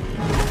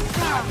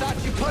 I thought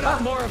you put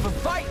up more of a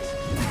fight!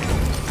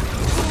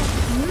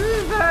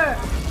 Move her!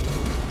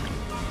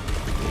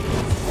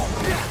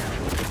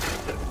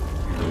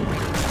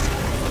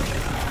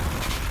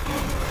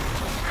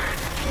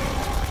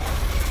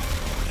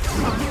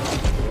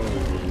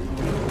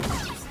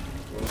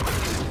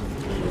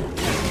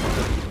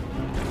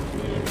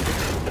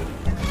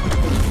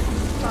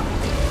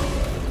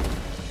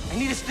 I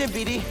need a stim,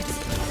 BD.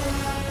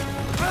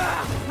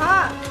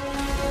 Ha!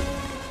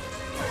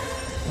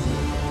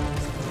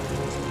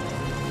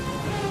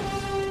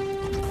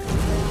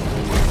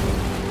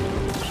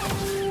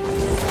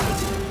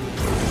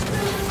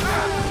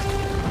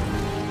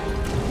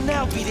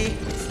 Now, BD.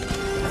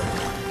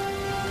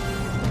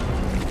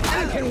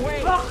 I can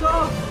wait! Fuck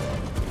off!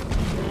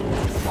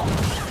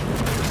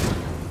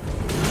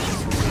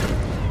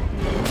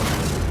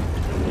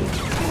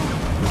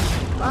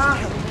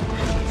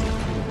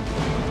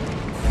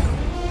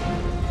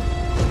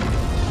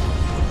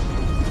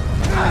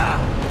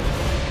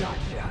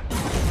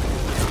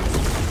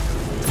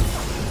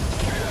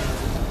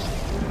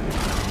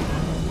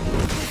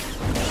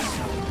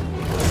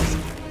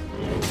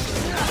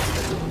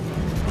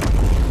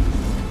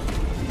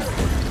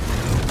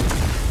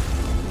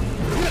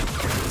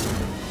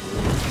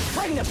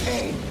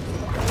 pain.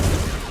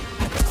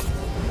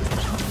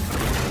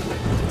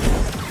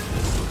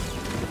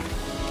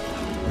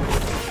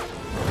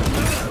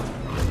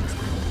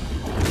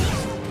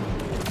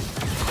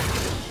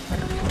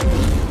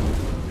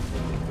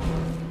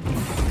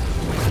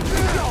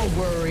 Don't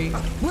worry,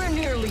 we're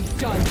nearly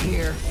done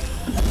here.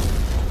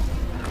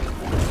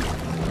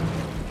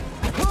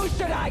 Who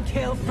should I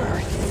kill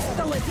first?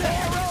 The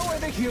Latero or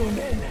the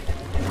human?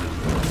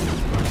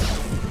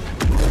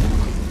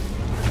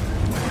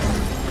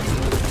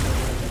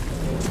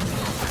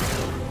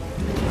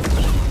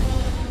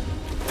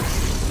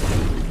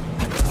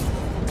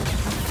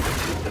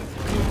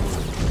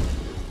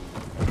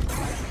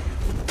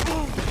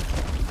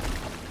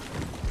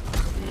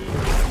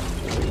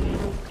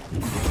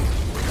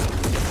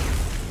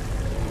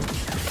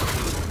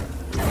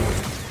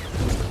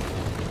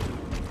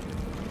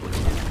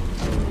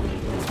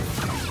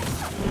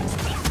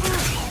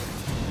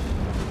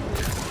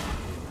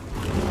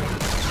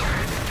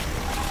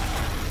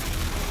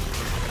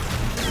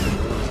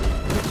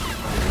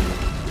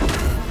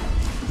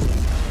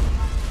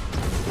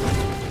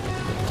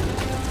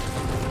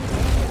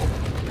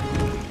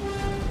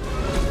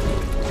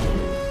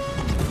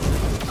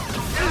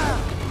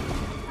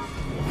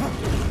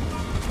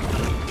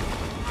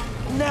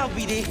 Now,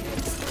 BD.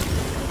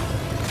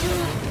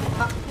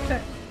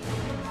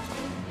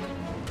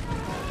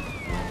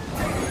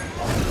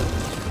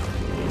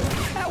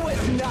 That was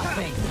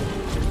nothing.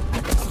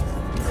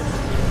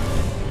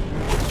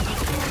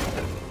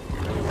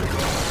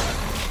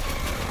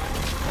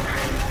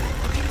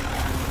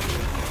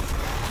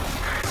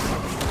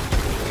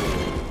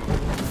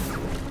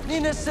 Need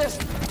an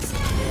assist.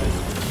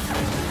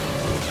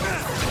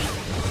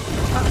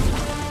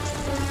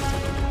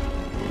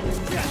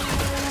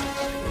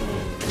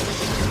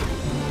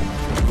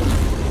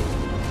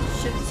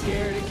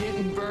 Scared of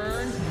getting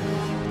burned?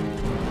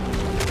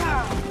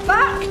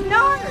 Fuck,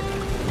 no!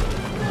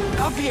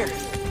 Up here.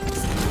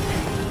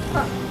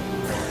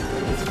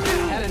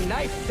 Had a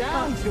nice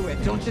sound to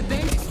it, don't you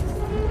think?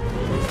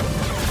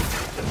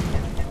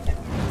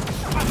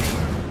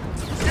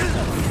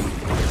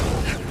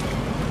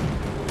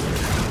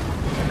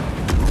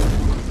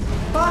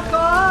 Fuck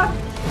off!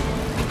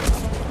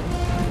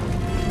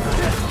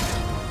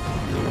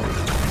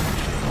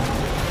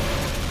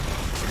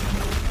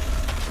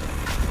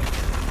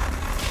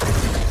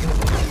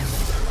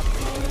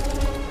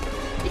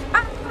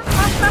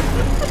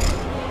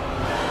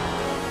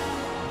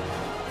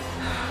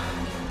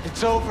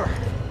 It's over.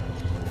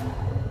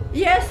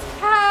 Yes,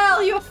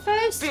 Cal, your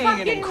first Being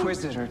fucking... an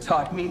Inquisitor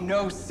taught me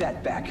no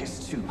setback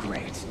is too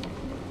great.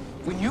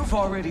 When you've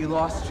already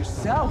lost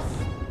yourself,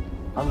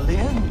 a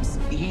limb's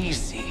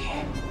easy.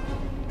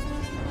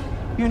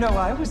 You know,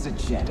 I was a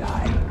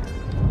Jedi.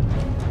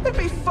 It'd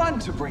be fun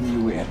to bring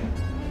you in.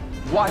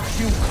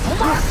 Watch you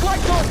crack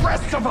like the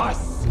rest of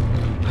us!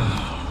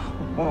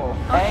 Oh,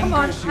 come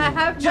on, angers you. I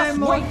have no Just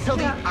more- wait till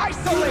the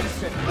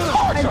isolation,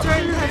 I torture,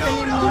 don't have any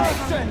more.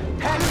 humiliation,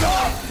 and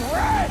your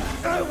bread!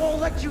 I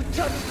won't let you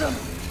touch them.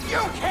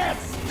 You can't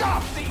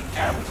stop the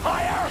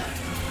Empire!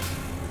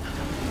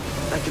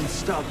 I can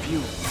stop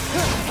you.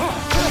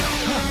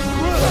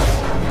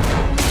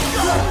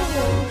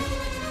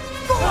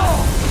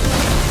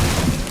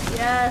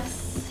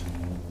 Yes.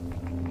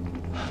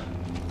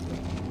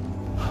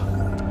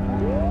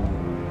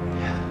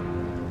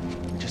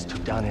 I just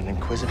took down an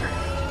Inquisitor.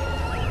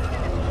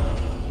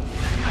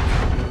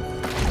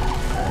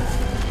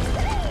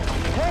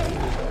 Hey!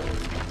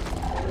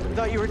 I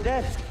thought you were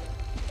dead.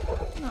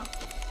 No.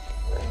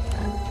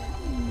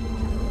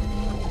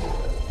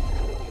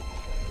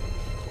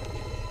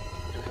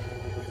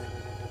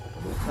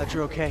 Glad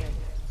you're okay.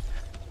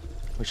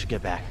 We should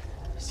get back.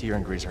 Seer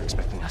and Grease are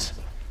expecting us.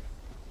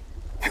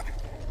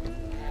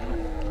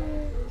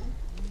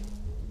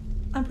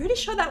 I'm pretty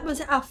sure that was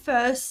our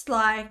first,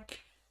 like,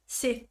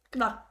 Sith,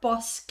 like,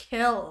 boss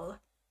kill.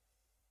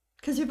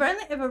 Because we've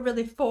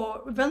only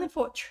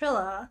fought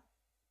Trilla.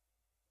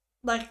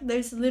 Like,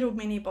 those little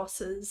mini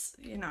bosses,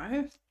 you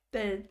know.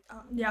 They're,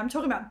 yeah, I'm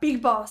talking about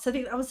big boss. I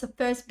think that was the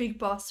first big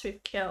boss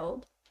we've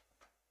killed.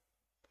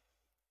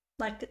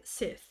 Like,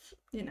 Sith,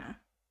 you know.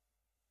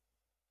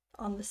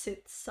 On the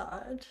Sith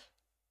side.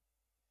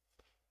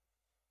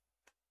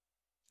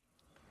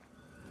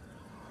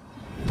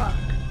 Fuck.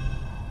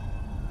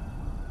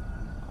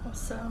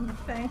 Awesome.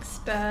 Thanks,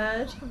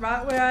 Bird.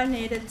 Right where I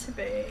needed to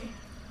be.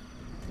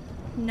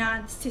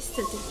 Ninth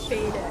Sister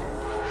defeated.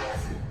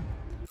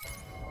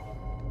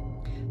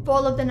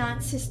 Fall of the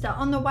Ninth Sister.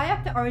 On the way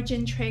up the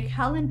origin tree,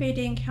 Cal and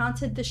BD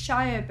encountered the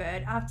Shire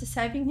Bird. After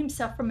saving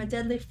himself from a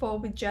deadly fall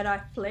with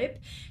Jedi Flip,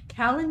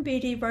 Cal and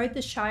BD rode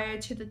the Shire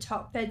to the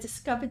top. They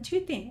discovered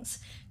two things.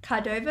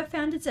 Cardova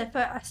found a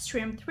Zephyr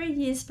Astrium 3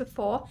 years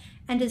before,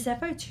 and a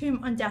Zephyr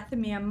tomb on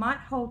Dathomir might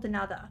hold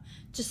another.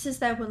 Just as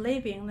they were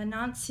leaving, the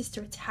Ninth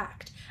Sister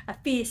attacked. A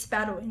fierce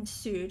battle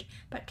ensued,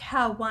 but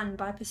Cal won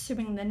by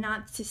pursuing the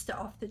Ninth Sister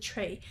off the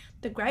tree.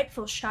 The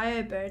grateful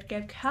Shire Bird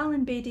gave Cal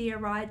and BD a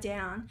ride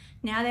down.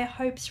 Now their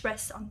hopes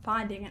rest on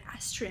finding an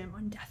Astrium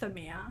on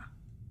Dathomir.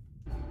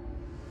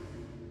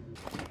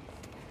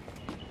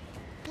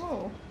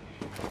 Oh.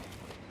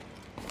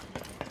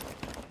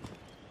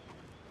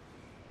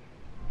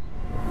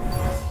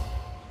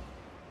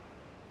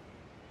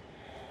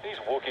 These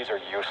Wookiees are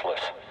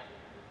useless.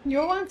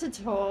 You want to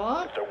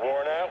talk? If they're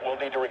worn out, we'll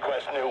need to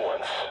request new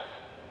ones.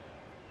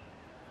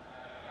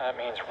 That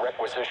means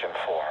requisition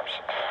forms.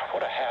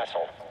 What a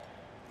hassle.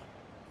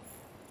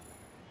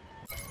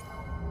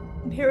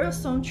 Imperial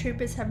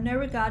stormtroopers have no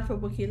regard for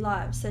Wookiee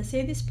lives. They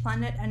see this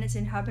planet and its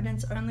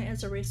inhabitants only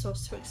as a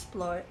resource to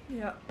exploit.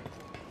 Yep.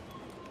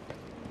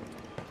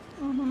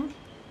 Mm-hmm.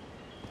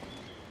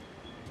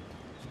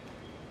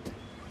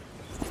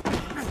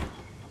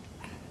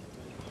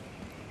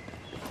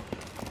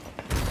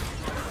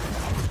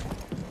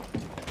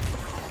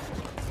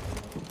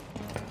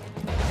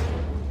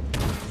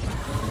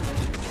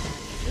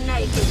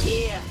 Naked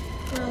here.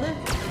 Really?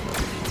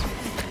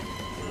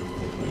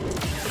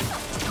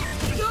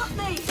 Got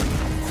me!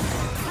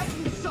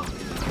 Taking shot!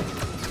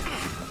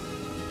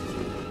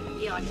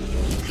 You're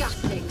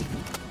disgusting.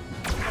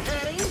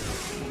 Hurting?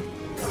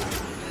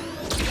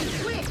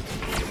 Quick!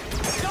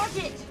 Dodge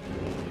it!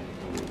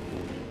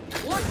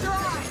 Watch your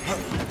eye!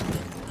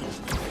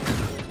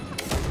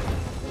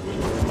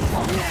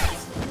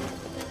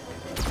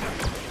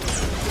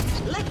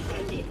 Let's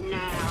end it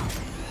now.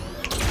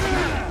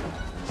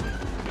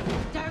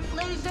 Don't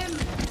lose him!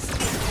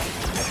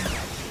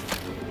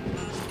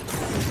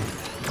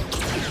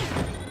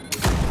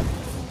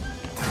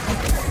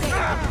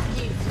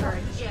 Use for a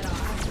Jedi.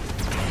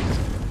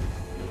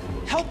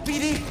 Help,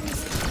 BD!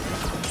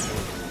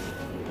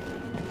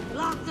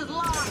 Last is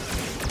last!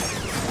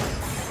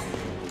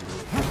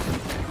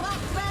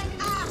 Flashbang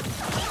out!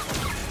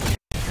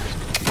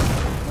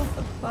 What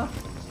the fuck?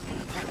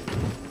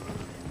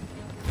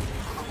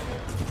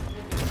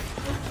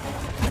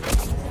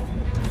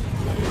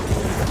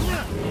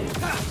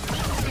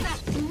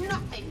 That's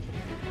nothing!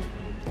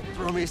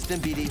 Throw me a stim,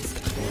 BD.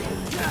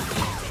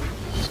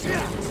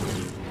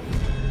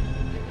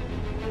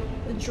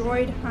 The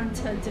droid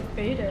hunter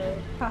defeated.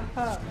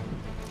 Haha.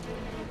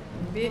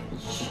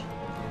 Bitch.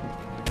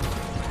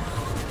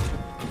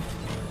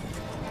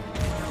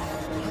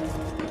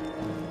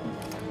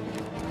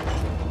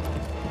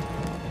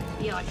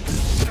 You're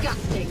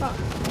disgusting! Fuck.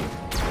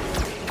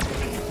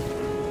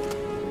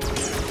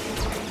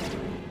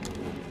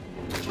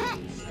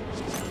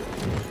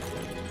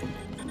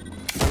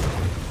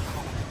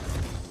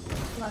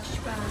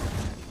 Flashbang.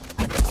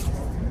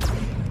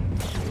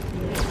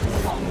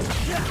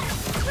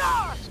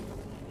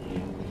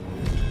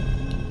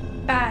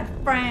 Bad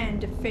friend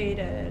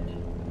defeated.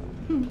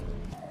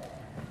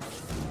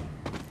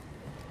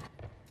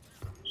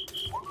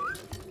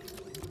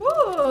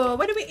 Ooh,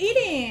 what are we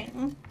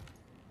eating?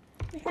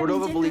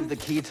 Cordova believed the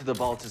key to the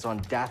vault is on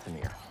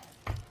Dathomir.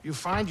 You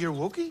find your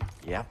Wookiee?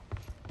 Yep.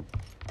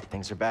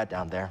 Things are bad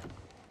down there.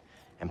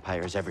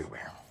 Empires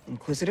everywhere.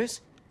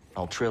 Inquisitors?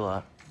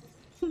 Trilla.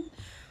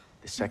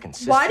 The second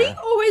sister. Why do you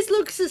always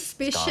look is gone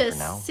suspicious, for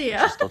now. Sia?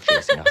 She's still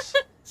chasing us.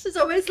 She's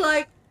always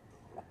like...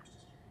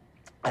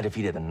 I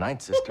defeated the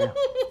ninth sister.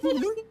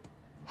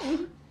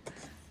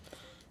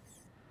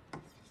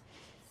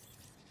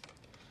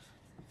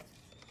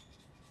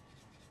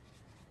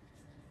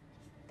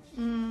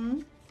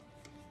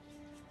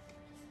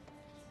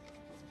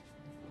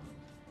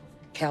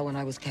 Cal, when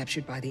I was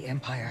captured by the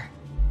Empire,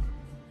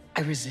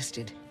 I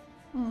resisted.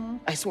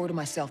 I swore to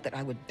myself that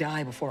I would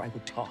die before I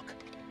would talk.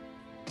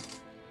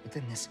 But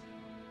then this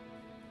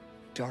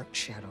dark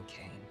shadow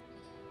came.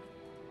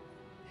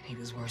 And he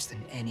was worse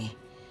than any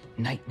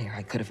nightmare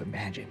I could have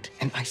imagined.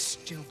 And I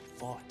still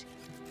fought.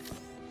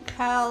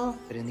 Cal.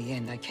 But in the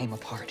end, I came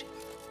apart.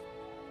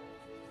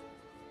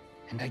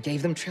 And I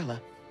gave them Trilla.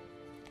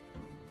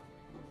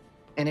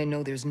 And I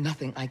know there's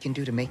nothing I can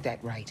do to make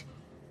that right.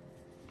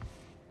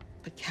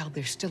 But Cal,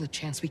 there's still a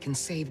chance we can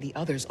save the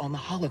others on the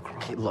holocron.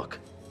 Okay, look.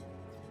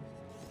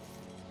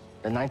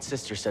 The ninth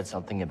sister said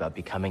something about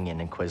becoming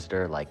an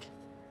Inquisitor like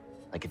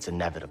it's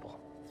inevitable.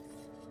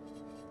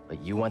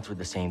 But you went through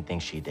the same thing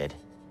she did,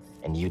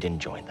 and you didn't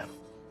join them.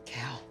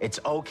 Cal. It's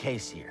okay,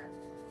 Seer.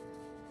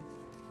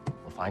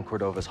 We'll find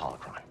Cordova's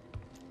holocron.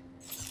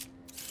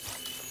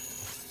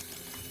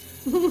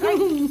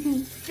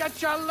 Hey,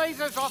 get your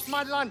lasers off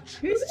my lunch!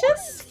 He's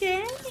just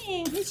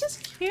scanning. He's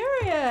just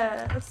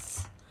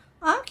curious.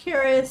 I'm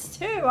curious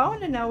too. I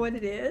want to know what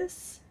it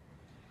is.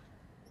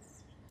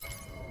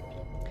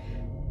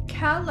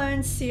 Cal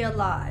learns Sia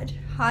lied,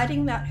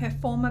 hiding that her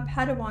former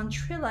padawan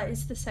Trilla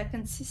is the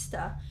second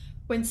sister.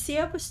 When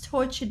Sia was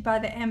tortured by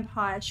the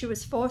Empire, she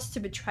was forced to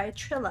betray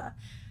Trilla.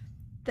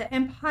 The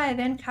Empire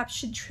then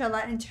captured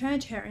Trilla and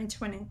turned her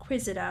into an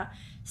Inquisitor.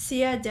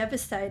 Sia,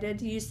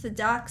 devastated, used the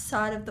dark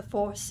side of the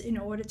Force in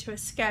order to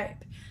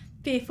escape.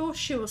 Fearful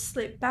she will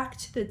slip back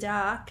to the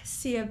dark,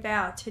 Sia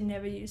vowed to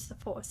never use the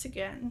Force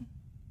again.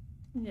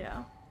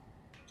 Yeah.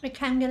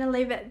 Okay, I'm going to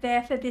leave it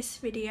there for this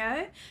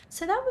video.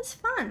 So that was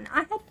fun.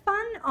 I had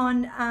fun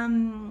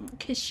on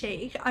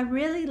Kashyyyk. I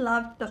really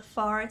loved the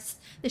forest,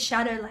 the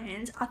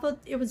Shadowlands. I thought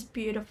it was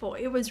beautiful.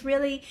 It was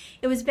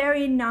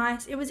very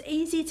nice. It was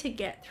easy to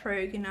get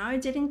through, you know. I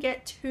didn't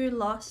get too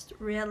lost,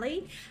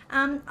 really.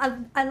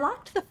 I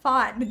liked the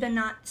fight with the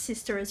Night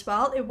Sister as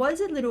well. It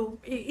was a little,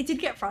 it did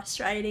get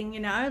frustrating,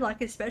 you know,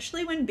 like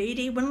especially when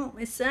BD wouldn't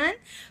listen.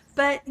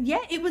 But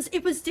yeah, it was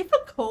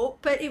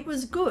difficult, but it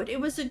was good.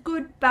 It was a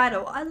good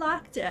battle. I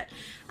liked it.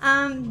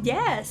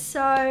 Yeah,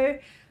 so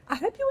I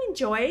hope you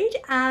enjoyed.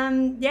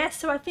 Yeah,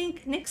 so I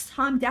think next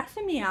time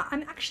Dathomir,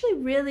 I'm actually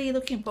really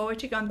looking forward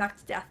to going back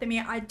to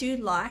Dathomir. I do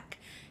like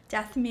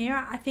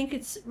Dathomir. I think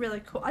it's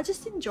really cool. I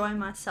just enjoy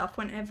myself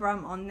whenever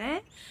I'm on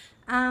there.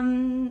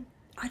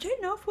 I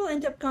don't know if we'll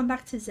end up going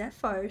back to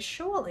Zepho,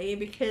 surely,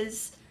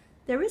 because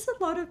there is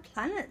a lot of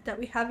planet that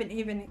we haven't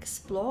even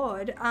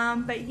explored.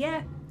 But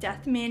yeah,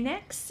 Dathomir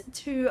next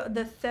to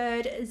the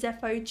 3rd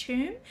Zepho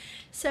tomb.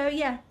 So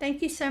yeah,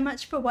 thank you so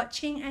much for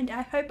watching, and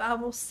I hope I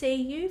will see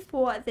you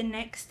for the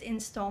next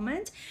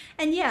installment.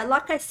 And yeah,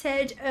 like I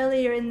said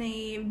earlier in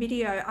the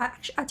video,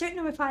 I don't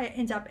know if I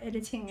end up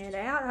editing it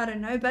out, I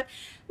don't know, but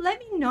let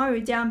me know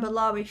down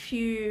below if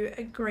you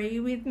agree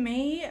with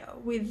me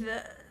with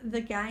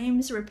the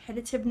game's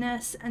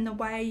repetitiveness and the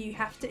way you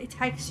have to, it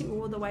takes you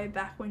all the way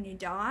back when you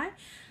die.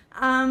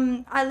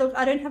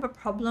 I don't have a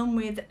problem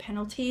with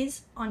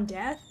penalties on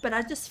death, but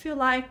I just feel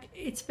like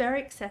it's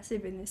very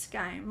excessive in this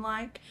game.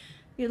 Like,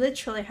 you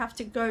literally have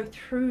to go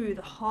through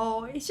the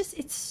whole,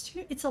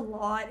 it's a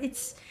lot.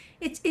 It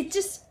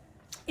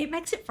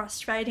makes it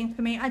frustrating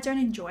for me. I don't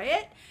enjoy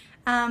it.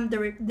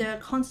 The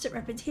constant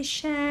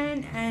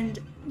repetition, and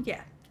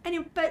yeah.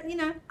 Anyway, but you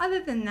know,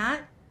 other than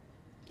that,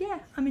 yeah,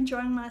 I'm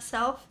enjoying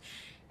myself.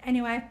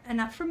 Anyway,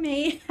 enough from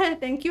me.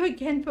 Thank you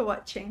again for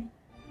watching.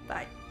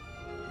 Bye.